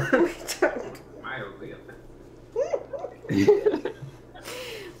Disclaimer. don't. We don't. Mildly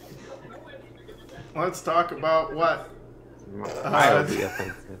Let's talk about what? Mildly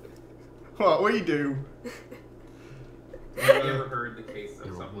offensive. What we do. Have you ever heard the case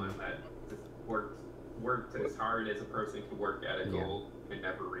of someone that just worked as hard as a person could work at a goal and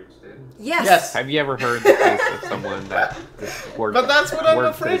never reached it? Yes. Have you ever heard the case of someone that just worked? But that's what I'm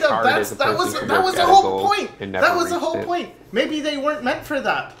afraid of. That was the whole point. That was the whole point. Maybe they weren't meant for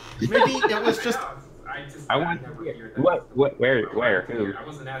that. Maybe it was just. I want to hear what? Where? Who? I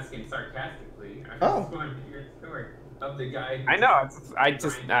wasn't asking sarcastically. I just wanted to hear the story of the guy. I know.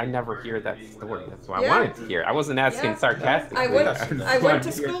 I never hear that story. That's why I wanted to hear. I wasn't asking sarcastically. I went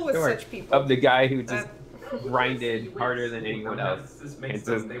to school with such people. Of the guy who just grinded harder than anyone else. This makes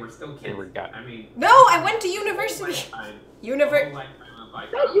sense. They were still kids. I mean, no, I went to university.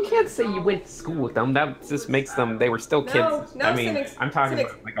 No, you can't say you went to school with them. That just makes them. They were still kids. No, I mean, Sinix, I'm talking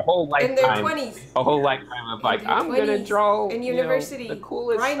about like a whole lifetime. In their 20s. A whole lifetime of like, I'm gonna draw in university, the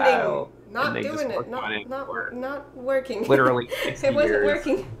coolest grinding, style. not doing it, not working. Literally 60 It wasn't years.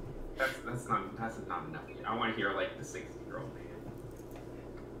 working. That's not enough. I want to hear like the 60-year-old man.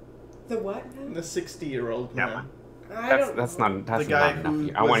 The what? Man? The 60-year-old Yeah. man. That's not The guy not enough.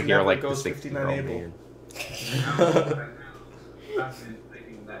 who I want was to hear never like the goes 60-year-old 59 man. I've been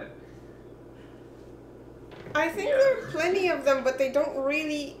thinking that. I think there are plenty of them, but they don't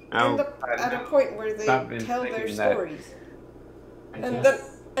really end up at a point where they I've been tell their thinking that. stories. I And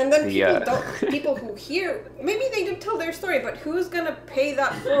guess- then The, people who hear, maybe they do tell their story, but who's gonna pay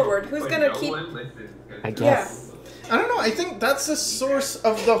that forward? Who's But gonna no keep? one listens 'cause I no guess. one listens. I don't know. I think that's the source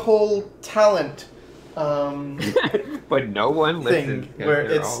of the whole talent. But no one Thing listens because where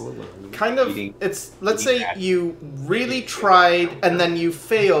they're it's all alone Kind of, eating- it's, let's eating say that. you really tried and then you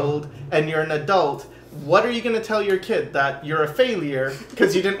failed and you're an adult. What are you going to tell your kid? That you're a failure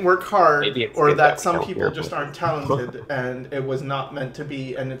because you didn't work hard, Maybe it's or good that that we some don't people hear just from- aren't talented and it was not meant to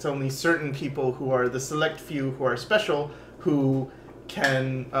be, and it's only certain people who are the select few who are special who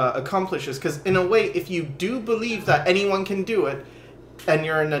can accomplish this. Because in a way, if you do believe that anyone can do it, and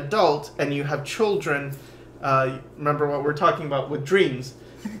you're an adult and you have children, remember what we're talking about with dreams.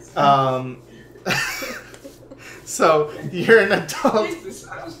 So you're an adult. Jesus,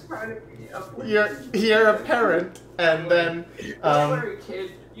 I was trying to be uplifting. You're a parent, and then Don't worry,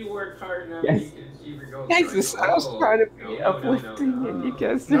 kid. You work hard enough. Yes. You can achieve your goals. Guys, I was trying to be No, uplifting, and you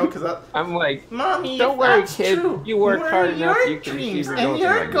guys. no, because I'm like, Mommy, don't worry, that's kid. true. You work What hard are enough. your You can achieve dreams your and goals. your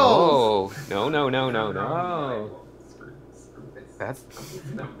I'm like, goals. No. Screw this. That's. I'm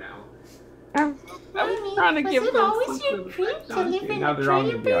giving up now. I'm Mommy, trying to was give it them always something your dream to done. live in Now a they're all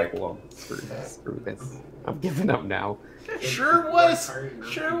gonna trailer be like, well, screw this. I'm giving up now. Sure was,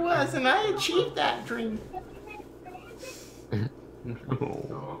 and I achieved that dream. No.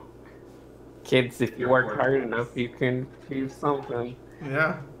 Oh, Kids, if you work hard enough, you can achieve something. Yeah,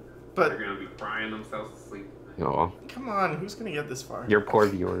 they're but gonna be crying themselves to sleep. No, come on, who's gonna get this far? your poor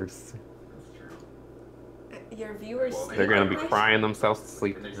viewers. That's true. Your viewers. Well, They're gonna be sleep. crying themselves to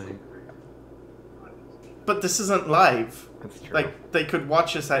sleep And they're tonight. But this isn't live. That's true. Like they could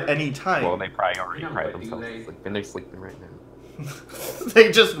watch us at any time. well, they probably already No, cried but do themselves they- to sleep, and they're sleeping right now.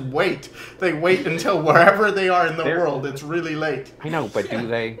 They just wait. They wait until wherever they are in the They're- world, it's really late. I know, but do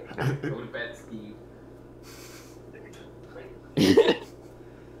they? Go to bed, Steve.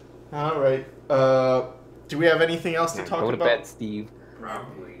 All right. Do we have anything else to talk Go to about? bed, Steve.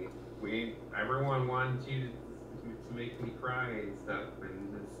 Probably. Everyone wanted you to make me cry and stuff,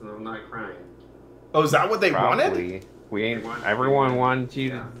 and so I'm not crying. Oh, is that what they wanted? Probably. We ain't. They want- Everyone wanted you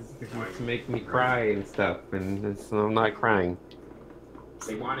Yeah. to make me cry and stuff, and so I'm not crying.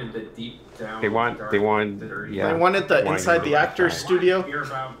 They wanted the deep down. They want. dark, They want. dirty- Yeah. They wanted the Why inside you the really actor's try? studio. Hear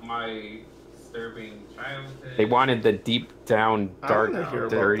about my disturbing childhood. They wanted the deep down, I dark, wanna hear about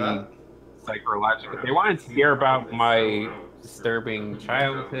dirty, that. psychological. They wanted to hear about my It's disturbing pretty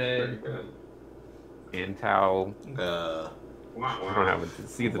childhood good. and how Wah, I wah. don't have to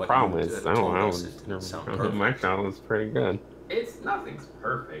see the What problem you is did I don't told know. us it didn't sound perfect. My child was pretty good. It's nothing's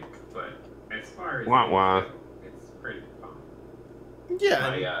perfect, but as far as Wah, wah. it's pretty fun.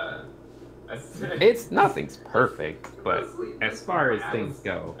 Yeah. It's nothing's perfect, but Mostly- as far as I things was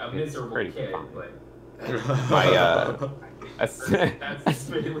go, a it's miserable pretty kid, fun. but My that's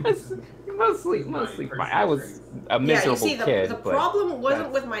really mostly fine. I was a Yeah, miserable you see, the kid, but problem wasn't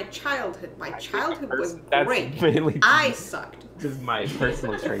that's- with my childhood. My childhood was that's great. mainly I sucked. just my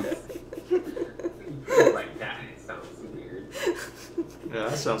personal traits. like that. It sounds weird. Yeah,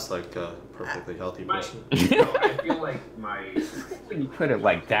 that sounds like a perfectly healthy My, person. no, I feel like my. When you put it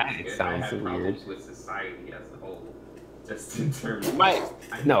like that, it I sounds had weird. problems with society as a whole, just in terms.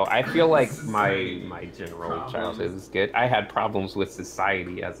 Of, No, I feel like Society my general problems. childhood was good. I had problems with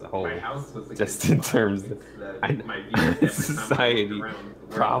society as a whole. My house was a Just good in spot. terms It's of- the- I- my views every time I looked society around the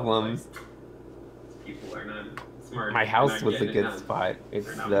world, problems. like, people are not smart. My they're house not was a getting it good done. spot. It's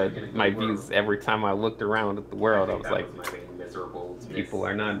They're not the making a good my world. views every time I looked around at the world. I think was that like, was my main miserable people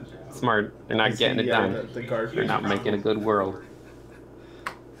are not smart. They're not getting it Yeah, done. the garbage. They're not making a good world.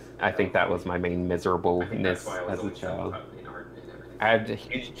 I think that was my main I think miserableness that's why I was as a always so child. up in art and everything. I had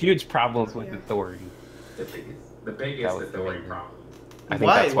huge problems with Yeah. authority. The That biggest was the authority main- problem. I think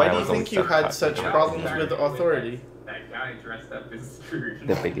Why? that's Why I do you was think always you so had cut such down. problems with authority? That guy dressed up as Scrooge.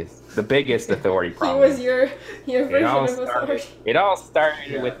 The biggest authority He problem. was your It version all of started. authority. It all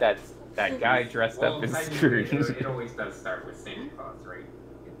started Yeah. with that guy dressed Well, up as technically, Scrooge. it always does start with Santa Claus, right?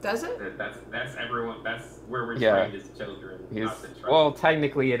 Does it? That's everyone. That's where we're Yeah. trained as children. He's, Not to trust. well,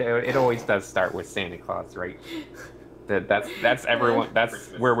 technically, it always does start with Santa Claus, right? That's everyone. That's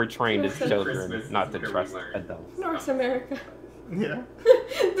Christmas. where we're trained as children, Christmas not is to where we trust learn. adults. North America. Yeah.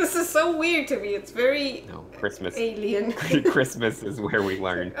 This is so weird to me. It's very No, Christmas. alien. Christmas is where we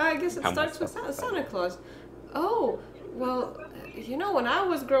learn. I guess it how starts much with stuff Santa Claus. Oh, well, you know, when I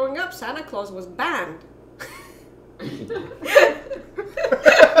was growing up, Santa Claus was banned.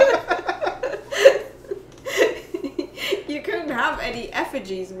 You couldn't have any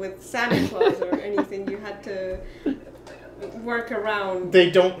effigies with Santa Claus or anything. You had to work around. They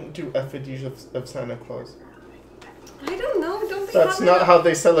don't do effigies of Santa Claus. I don't know. Don't they That's have not it? how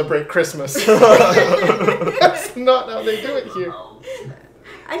they celebrate Christmas. That's not how they do it here.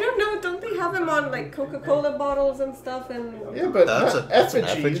 I don't know. Don't they have them on like Coca-Cola bottles and stuff? And Yeah, but That's not that's an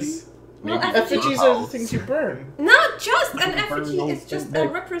effigies. well, Maybe Effigies are the things you burn. not just an effigy. Burn It's just those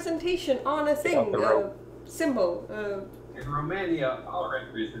a representation on a thing, off the a rope. symbol. In Romania, all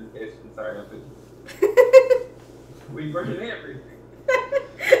representations are effigies. We burn everything.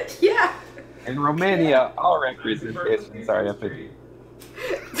 Yeah. In Romania, all representations are effigy.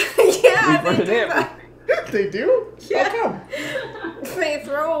 Yeah, We they burn do that. everything. They do? Yeah. How come? They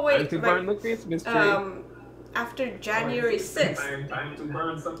throw away Time to burn the Christmas tree. after January 6th. Time to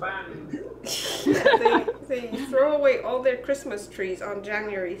burn some banners. they throw away all their Christmas trees on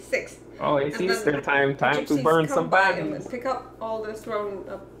January 6th. Oh, it's and then Easter time. Time to gypsies burn come some by and bodies. pick up all the thrown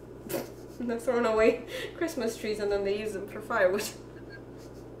away Christmas trees, and then they use them for firewood.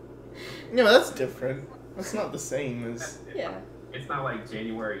 No, that's different. That's not the same as. Yeah. It's not like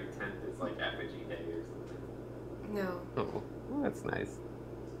January 10th is like effigy day or something. No. Oh, well, that's nice.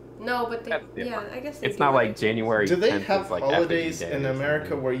 No, but they, That's yeah, different. I guess they It's do not it. like January 10th Do they is have like holidays effigy day in or America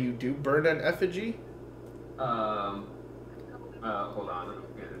something. where you do burn an effigy? Hold on, I'm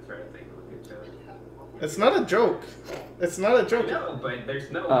gonna try to think of a good joke. It's not a joke. It's not a joke. No, but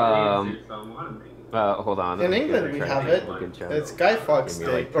there's no answer, so I'm wondering. Hold on. In I'm England, gonna we try to have think it. of a good joke. It's Guy Fawkes Give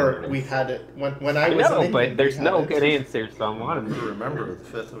me, Day, like, 2 or minutes. we had it when I I was know, in England. but there's we no had good it. answer, so I'm I wondering. remember the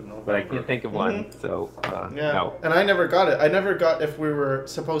 5th of November. But I can't think of one, so Yeah, no. and I never got it. I never got if we were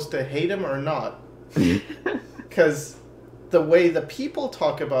supposed to hate him or not, because the way the people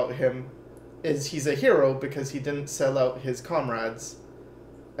talk about him is he's a hero because he didn't sell out his comrades,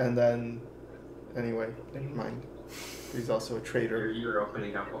 and then anyway, never mind. He's also a traitor. You're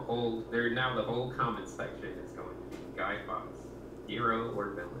opening up a whole. Now the whole comment section is going to be Guy Fawkes, hero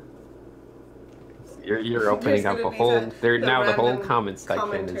or villain. You're opening up gonna a be whole. the Now the whole random comment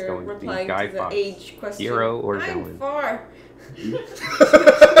section is commenter going to be replying Guy to the Fawkes, age question. hero or I'm villain. far.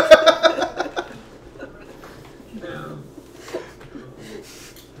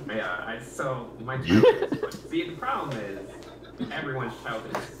 So my childhood. See, the problem is everyone's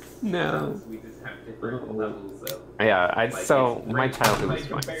childhood. No. We just have different levels of. Yeah, Like, so it's my great, childhood like, was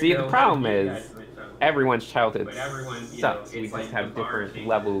fine. compared See, to the a problem lot of you is guys in my childhood. everyone's childhood But everyone, sucks. We it's just like have the bar different changes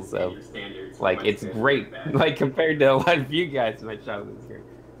levels and of your standards for like what's it's good and great. bad. Like compared to a lot of you guys in my childhood here.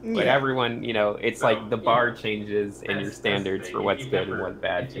 But Yeah. everyone, it's So, like the yeah. bar changes and your That's the standards thing. for If what's you good and never- what's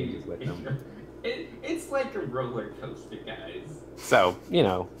bad if you- changes with them. It's like a roller coaster, guys. So,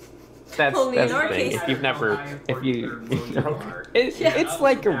 that's Only that's in the our thing. case. If you've never, if you, Yeah. it's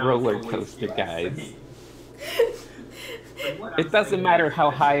like a roller coaster, guys. It doesn't matter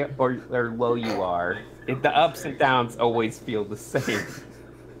how high or low you are. The ups and downs always feel the same.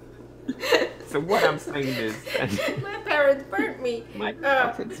 So what I'm saying is, My parents burnt me. my I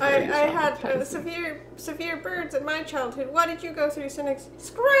childhood's very had traumatizing. severe burns in my childhood. What did you go through, Sinix?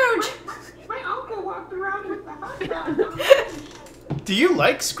 Scrooge! My uncle walked around with the hot dog. Do you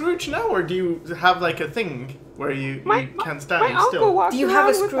like Scrooge now, or do you have like a thing where you can't stand My uncle still? walked Do you have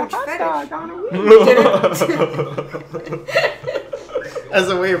a around with Scrooge hot fetish? dog on a wheel. As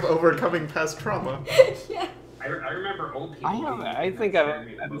a way of overcoming past trauma. Yeah. I remember old people. I think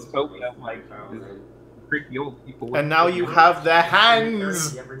I've spoken of like creepy old people. And now you have the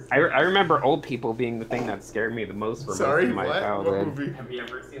hands. I remember old people being the thing that scared me the most for Sorry, most of my what? What childhood. movie? Have you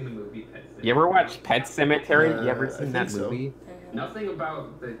ever seen the movie Pet Sematary? You ever watch Pet Cemetery? You ever I seen that think so. movie? Nothing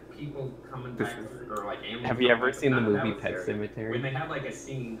about the people coming back or like animals. Have you ever coming seen the back, that movie was Pet scary. Cemetery? When they had like a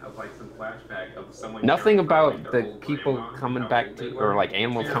scene of like some flashback of someone. Nothing caring for, about like, the their old people grandma, coming how back old they to, were. or like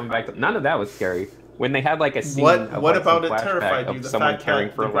animals coming back to. None of that was scary. When they had like a scene What of what like, about some it terrified flashback you? of The someone fact caring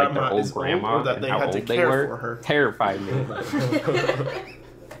that for the like their grandma old is old, grandma or that and they how had to old they care were, for her? terrified me.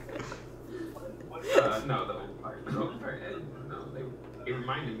 No, the old part. The old part. No, it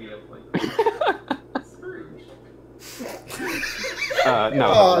reminded me of like Scrooge.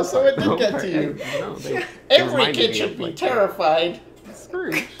 No. Oh, so it did get to you. No, they Every reminded kid me should of, be like, terrified.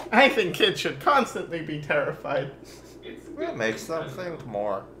 Scrooge. I think kids should constantly be terrified. It's It makes them think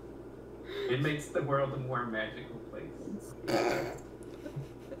more. It makes the world a more magical place.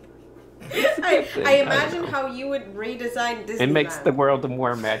 I imagine how you would redesign Disneyland. It makes the world a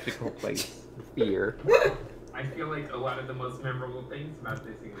more magical place. Fear. I feel like a lot of the most memorable things about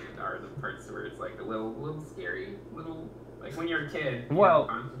Disneyland are the parts where it's like a little scary, like when you're a kid. Well,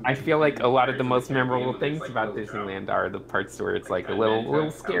 I feel like a lot of the most memorable things about Disneyland are the parts where it's like a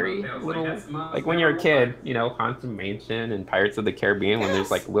little scary, like when you're a kid, you know, Haunted Mansion and Pirates of the Caribbean when there's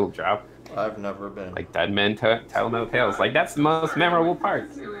like a little drop. I've never been. Like Dead Men Tell No Tales. Like that's the most memorable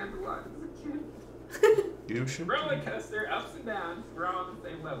part. You should. Roller coaster, ups and downs, we're all on the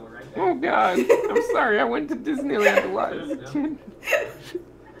same level, right there. Oh God, I'm sorry. I went to Disneyland a lot as a kid.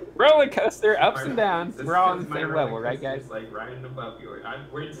 Roller coaster, ups and downs. We're all on the same level, right, guys? It's like riding above you.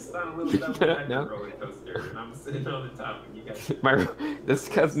 We're just on a little double No. roller coaster, and I'm sitting on the top, and you guys. That's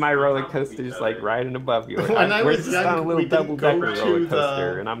because my roller coaster is like riding above you. When I We're was just young, on a little we didn't double-decker go to roller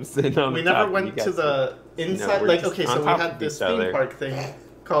coaster, and I'm sitting on We the top. never and went you to guys the inside. we're Like, just okay, on so we top had of this each other. theme park thing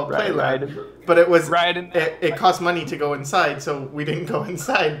called Right, Playland, but it was riding. it cost money to go inside, so we didn't go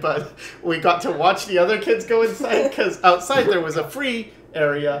inside. But we got to watch the other kids go inside because outside there was a free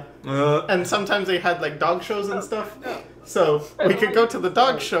area, and sometimes they had like dog shows and stuff. So we could go to the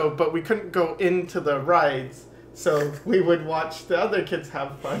dog show, but we couldn't go into the rides. So we would watch the other kids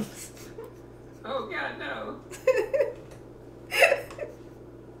have fun. Oh God, no!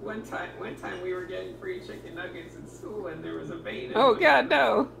 One time we were getting free chicken nuggets in school, and there was a vein. Oh God,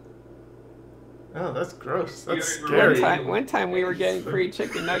 no! Oh, that's gross. That's One scary. One time we were getting free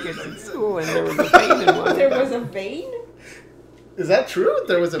chicken nuggets in school, and there was a vein in one. There was a vein? Is that true?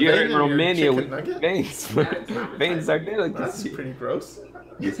 There was a You're vein in in Romania your with chicken nugget? veins. Veins are That's delicacy. pretty gross.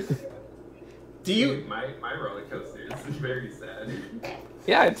 Do you? My roller coaster is very sad.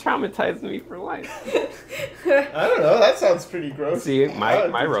 Yeah, it traumatized me for life. I don't know. That sounds pretty gross. See, I my would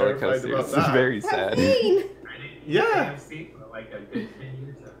be roller terrified coaster about is that. very What sad. vein? I didn't eat Yeah. KFC for like a good 10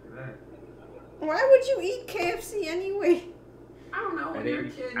 years after that. Why would you eat KFC anyway? I don't know. When you're a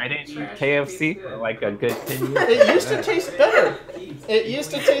kid, I didn't eat trash KFC tastes for good. like a good 10 years. It used to taste better. It used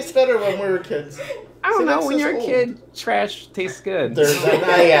to taste better when we were kids. I don't know, Sinix when is you're a old. kid, trash tastes good. There's an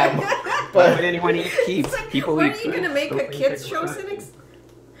I am. Why would But anyone eat keeps? People When eat are you gonna food. make a Those kids things show, are good. Sinix?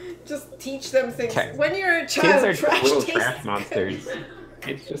 Just teach them things. Okay. When you're a child, Kids are trash little tastes trash monsters.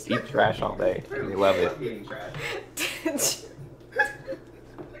 Kids just eat trash all day, and they love it. Eating trash. Good.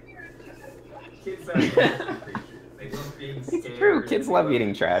 Kids are interesting creatures. They love being It's scared. true, kids love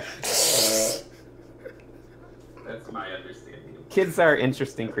eating trash. That's my understanding. Kids are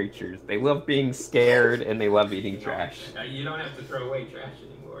interesting creatures. They love being scared, and they love eating trash. You don't have to throw away trash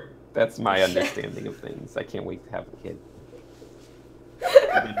anymore. That's my understanding of things. I can't wait to have a kid.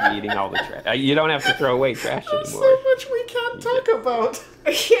 I'm gonna be eating all the trash. You don't have to throw away trash there's anymore. so much we can't talk about.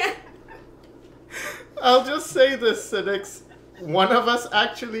 Yeah. I'll just say this, Sinix. One of us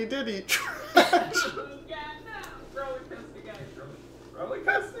actually did eat trash. Roller coaster, guys. Roller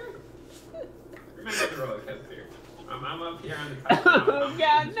coaster? Remember the roller coaster. I'm up here on the top. Oh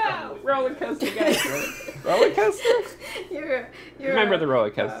God, no! Roller coaster, guys. Roller coaster? You're Remember the roller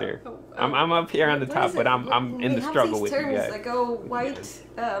coaster. I'm up here on the what top, is but it? I'm in We the have struggle these with you terms, guys. like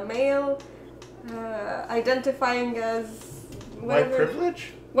white male, identifying as White whatever.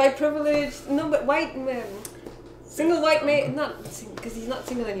 privilege? White privilege. No, but white man. Single white male, not because he's not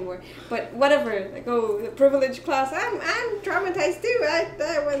single anymore. But whatever, like the privileged class. I'm traumatized too.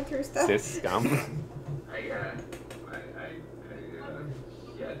 I went through stuff. Cis scum.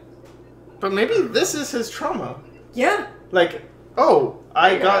 Yeah. But maybe this is his trauma. Yeah. Like, oh,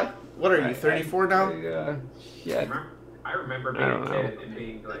 I got. What are you, 34 now? Shit. I remember I being don't a know. kid and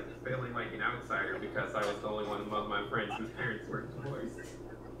being like feeling like an outsider because I was the only one among my friends whose parents were divorced.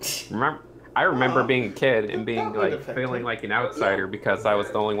 I remember being a kid and being That would like affect feeling it. like an outsider because I was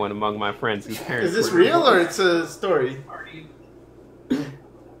the only one among my friends whose parents Is this were real or divorced. it's a story? Party.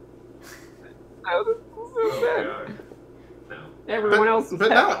 Oh, this is so sad. God. No. Everyone else was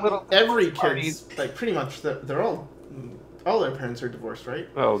But having not little every parties. kid's, like, pretty much, they're all their parents are divorced, right?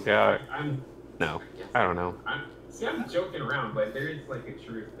 Oh God, I'm no, I don't know. I'm joking around, but there is like a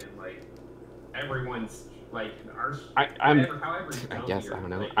truth in like everyone's like our. However I dumb guess your, I don't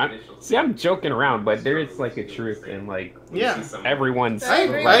know. like, I'm initial joking around, but there is like a truth in like when you Yeah. see someone- everyone's. I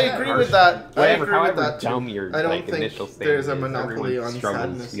agree I with agree that. with that. I Whatever, agree with however that dumb too. your I don't like think initial stand there's a is, monopoly everyone's on struggles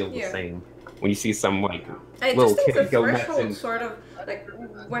sadness. feel the Yeah. same. When you see some like I little just think the kid go nuts threshold and sort of like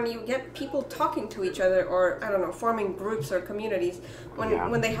when you get people talking to each other, or I don't know, forming groups or communities,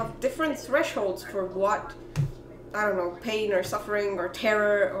 when they have different thresholds for what, I don't know, pain or suffering or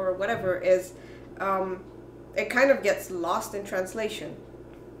terror or whatever is, it kind of gets lost in translation.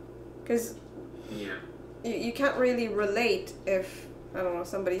 Because Yeah. you can't really relate if I don't know,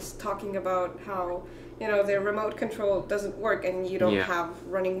 somebody's talking about how, you know, their remote control doesn't work and you don't have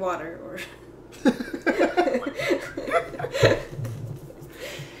running water, or...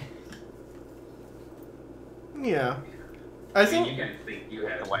 Yeah. I think you guys think you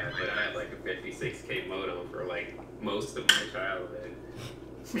had one, but I had like a 56K modem for like most of my childhood.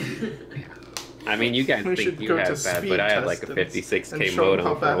 I mean, you guys We think should you go had to bad, speed but I had like test a and 56K show 'em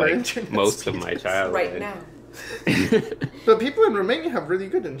how modem for bad our like internet most of speed my is. childhood. right now. But people in Romania have really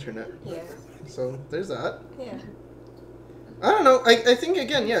good internet. Yeah. So there's that. Yeah. I don't know. I think,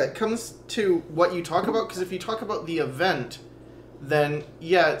 again, yeah, it comes to what you talk about. Because if you talk about the event, then,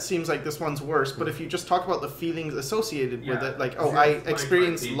 yeah, it seems like this one's worse. But if you just talk about the feelings associated with it, like, oh, I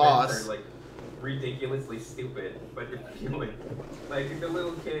experienced loss. Like, ridiculously stupid, but the feeling, like the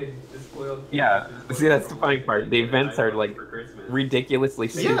little kid, the spoiled kid. Yeah, see, that's the funny part. The events are like ridiculously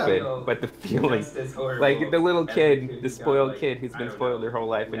stupid, but the feeling, like the little kid, the spoiled kid who's been spoiled their whole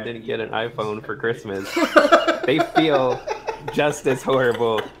life and didn't get an iPhone for Christmas, they feel just as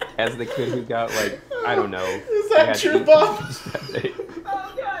horrible as the kid who got, like, I don't know. Is that true, Bob?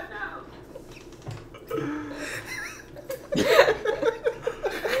 Oh God, no!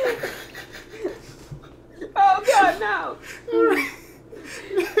 Oh God, no!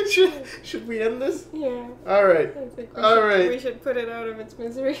 Should we end this? Yeah. All right. I think All we should put it out of its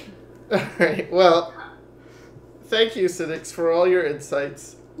misery. All right. Well, thank you, Sinix, for all your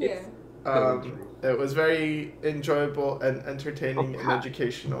insights. Yeah. It was very enjoyable and entertaining and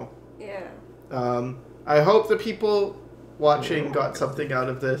educational. Yeah. I hope the people watching got something out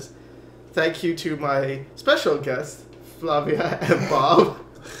of this. Thank you to my special guests, Flavia and Bob.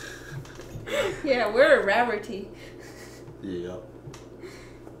 Yeah, we're a rarity. Yeah.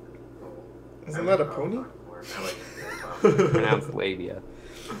 Isn't that a pony? Pronounced Flavia.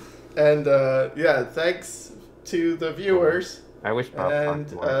 And yeah, thanks to the viewers. I wish Bob And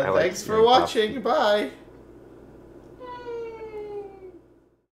talked more. I like thanks for hearing Bob watching. speak. Bye.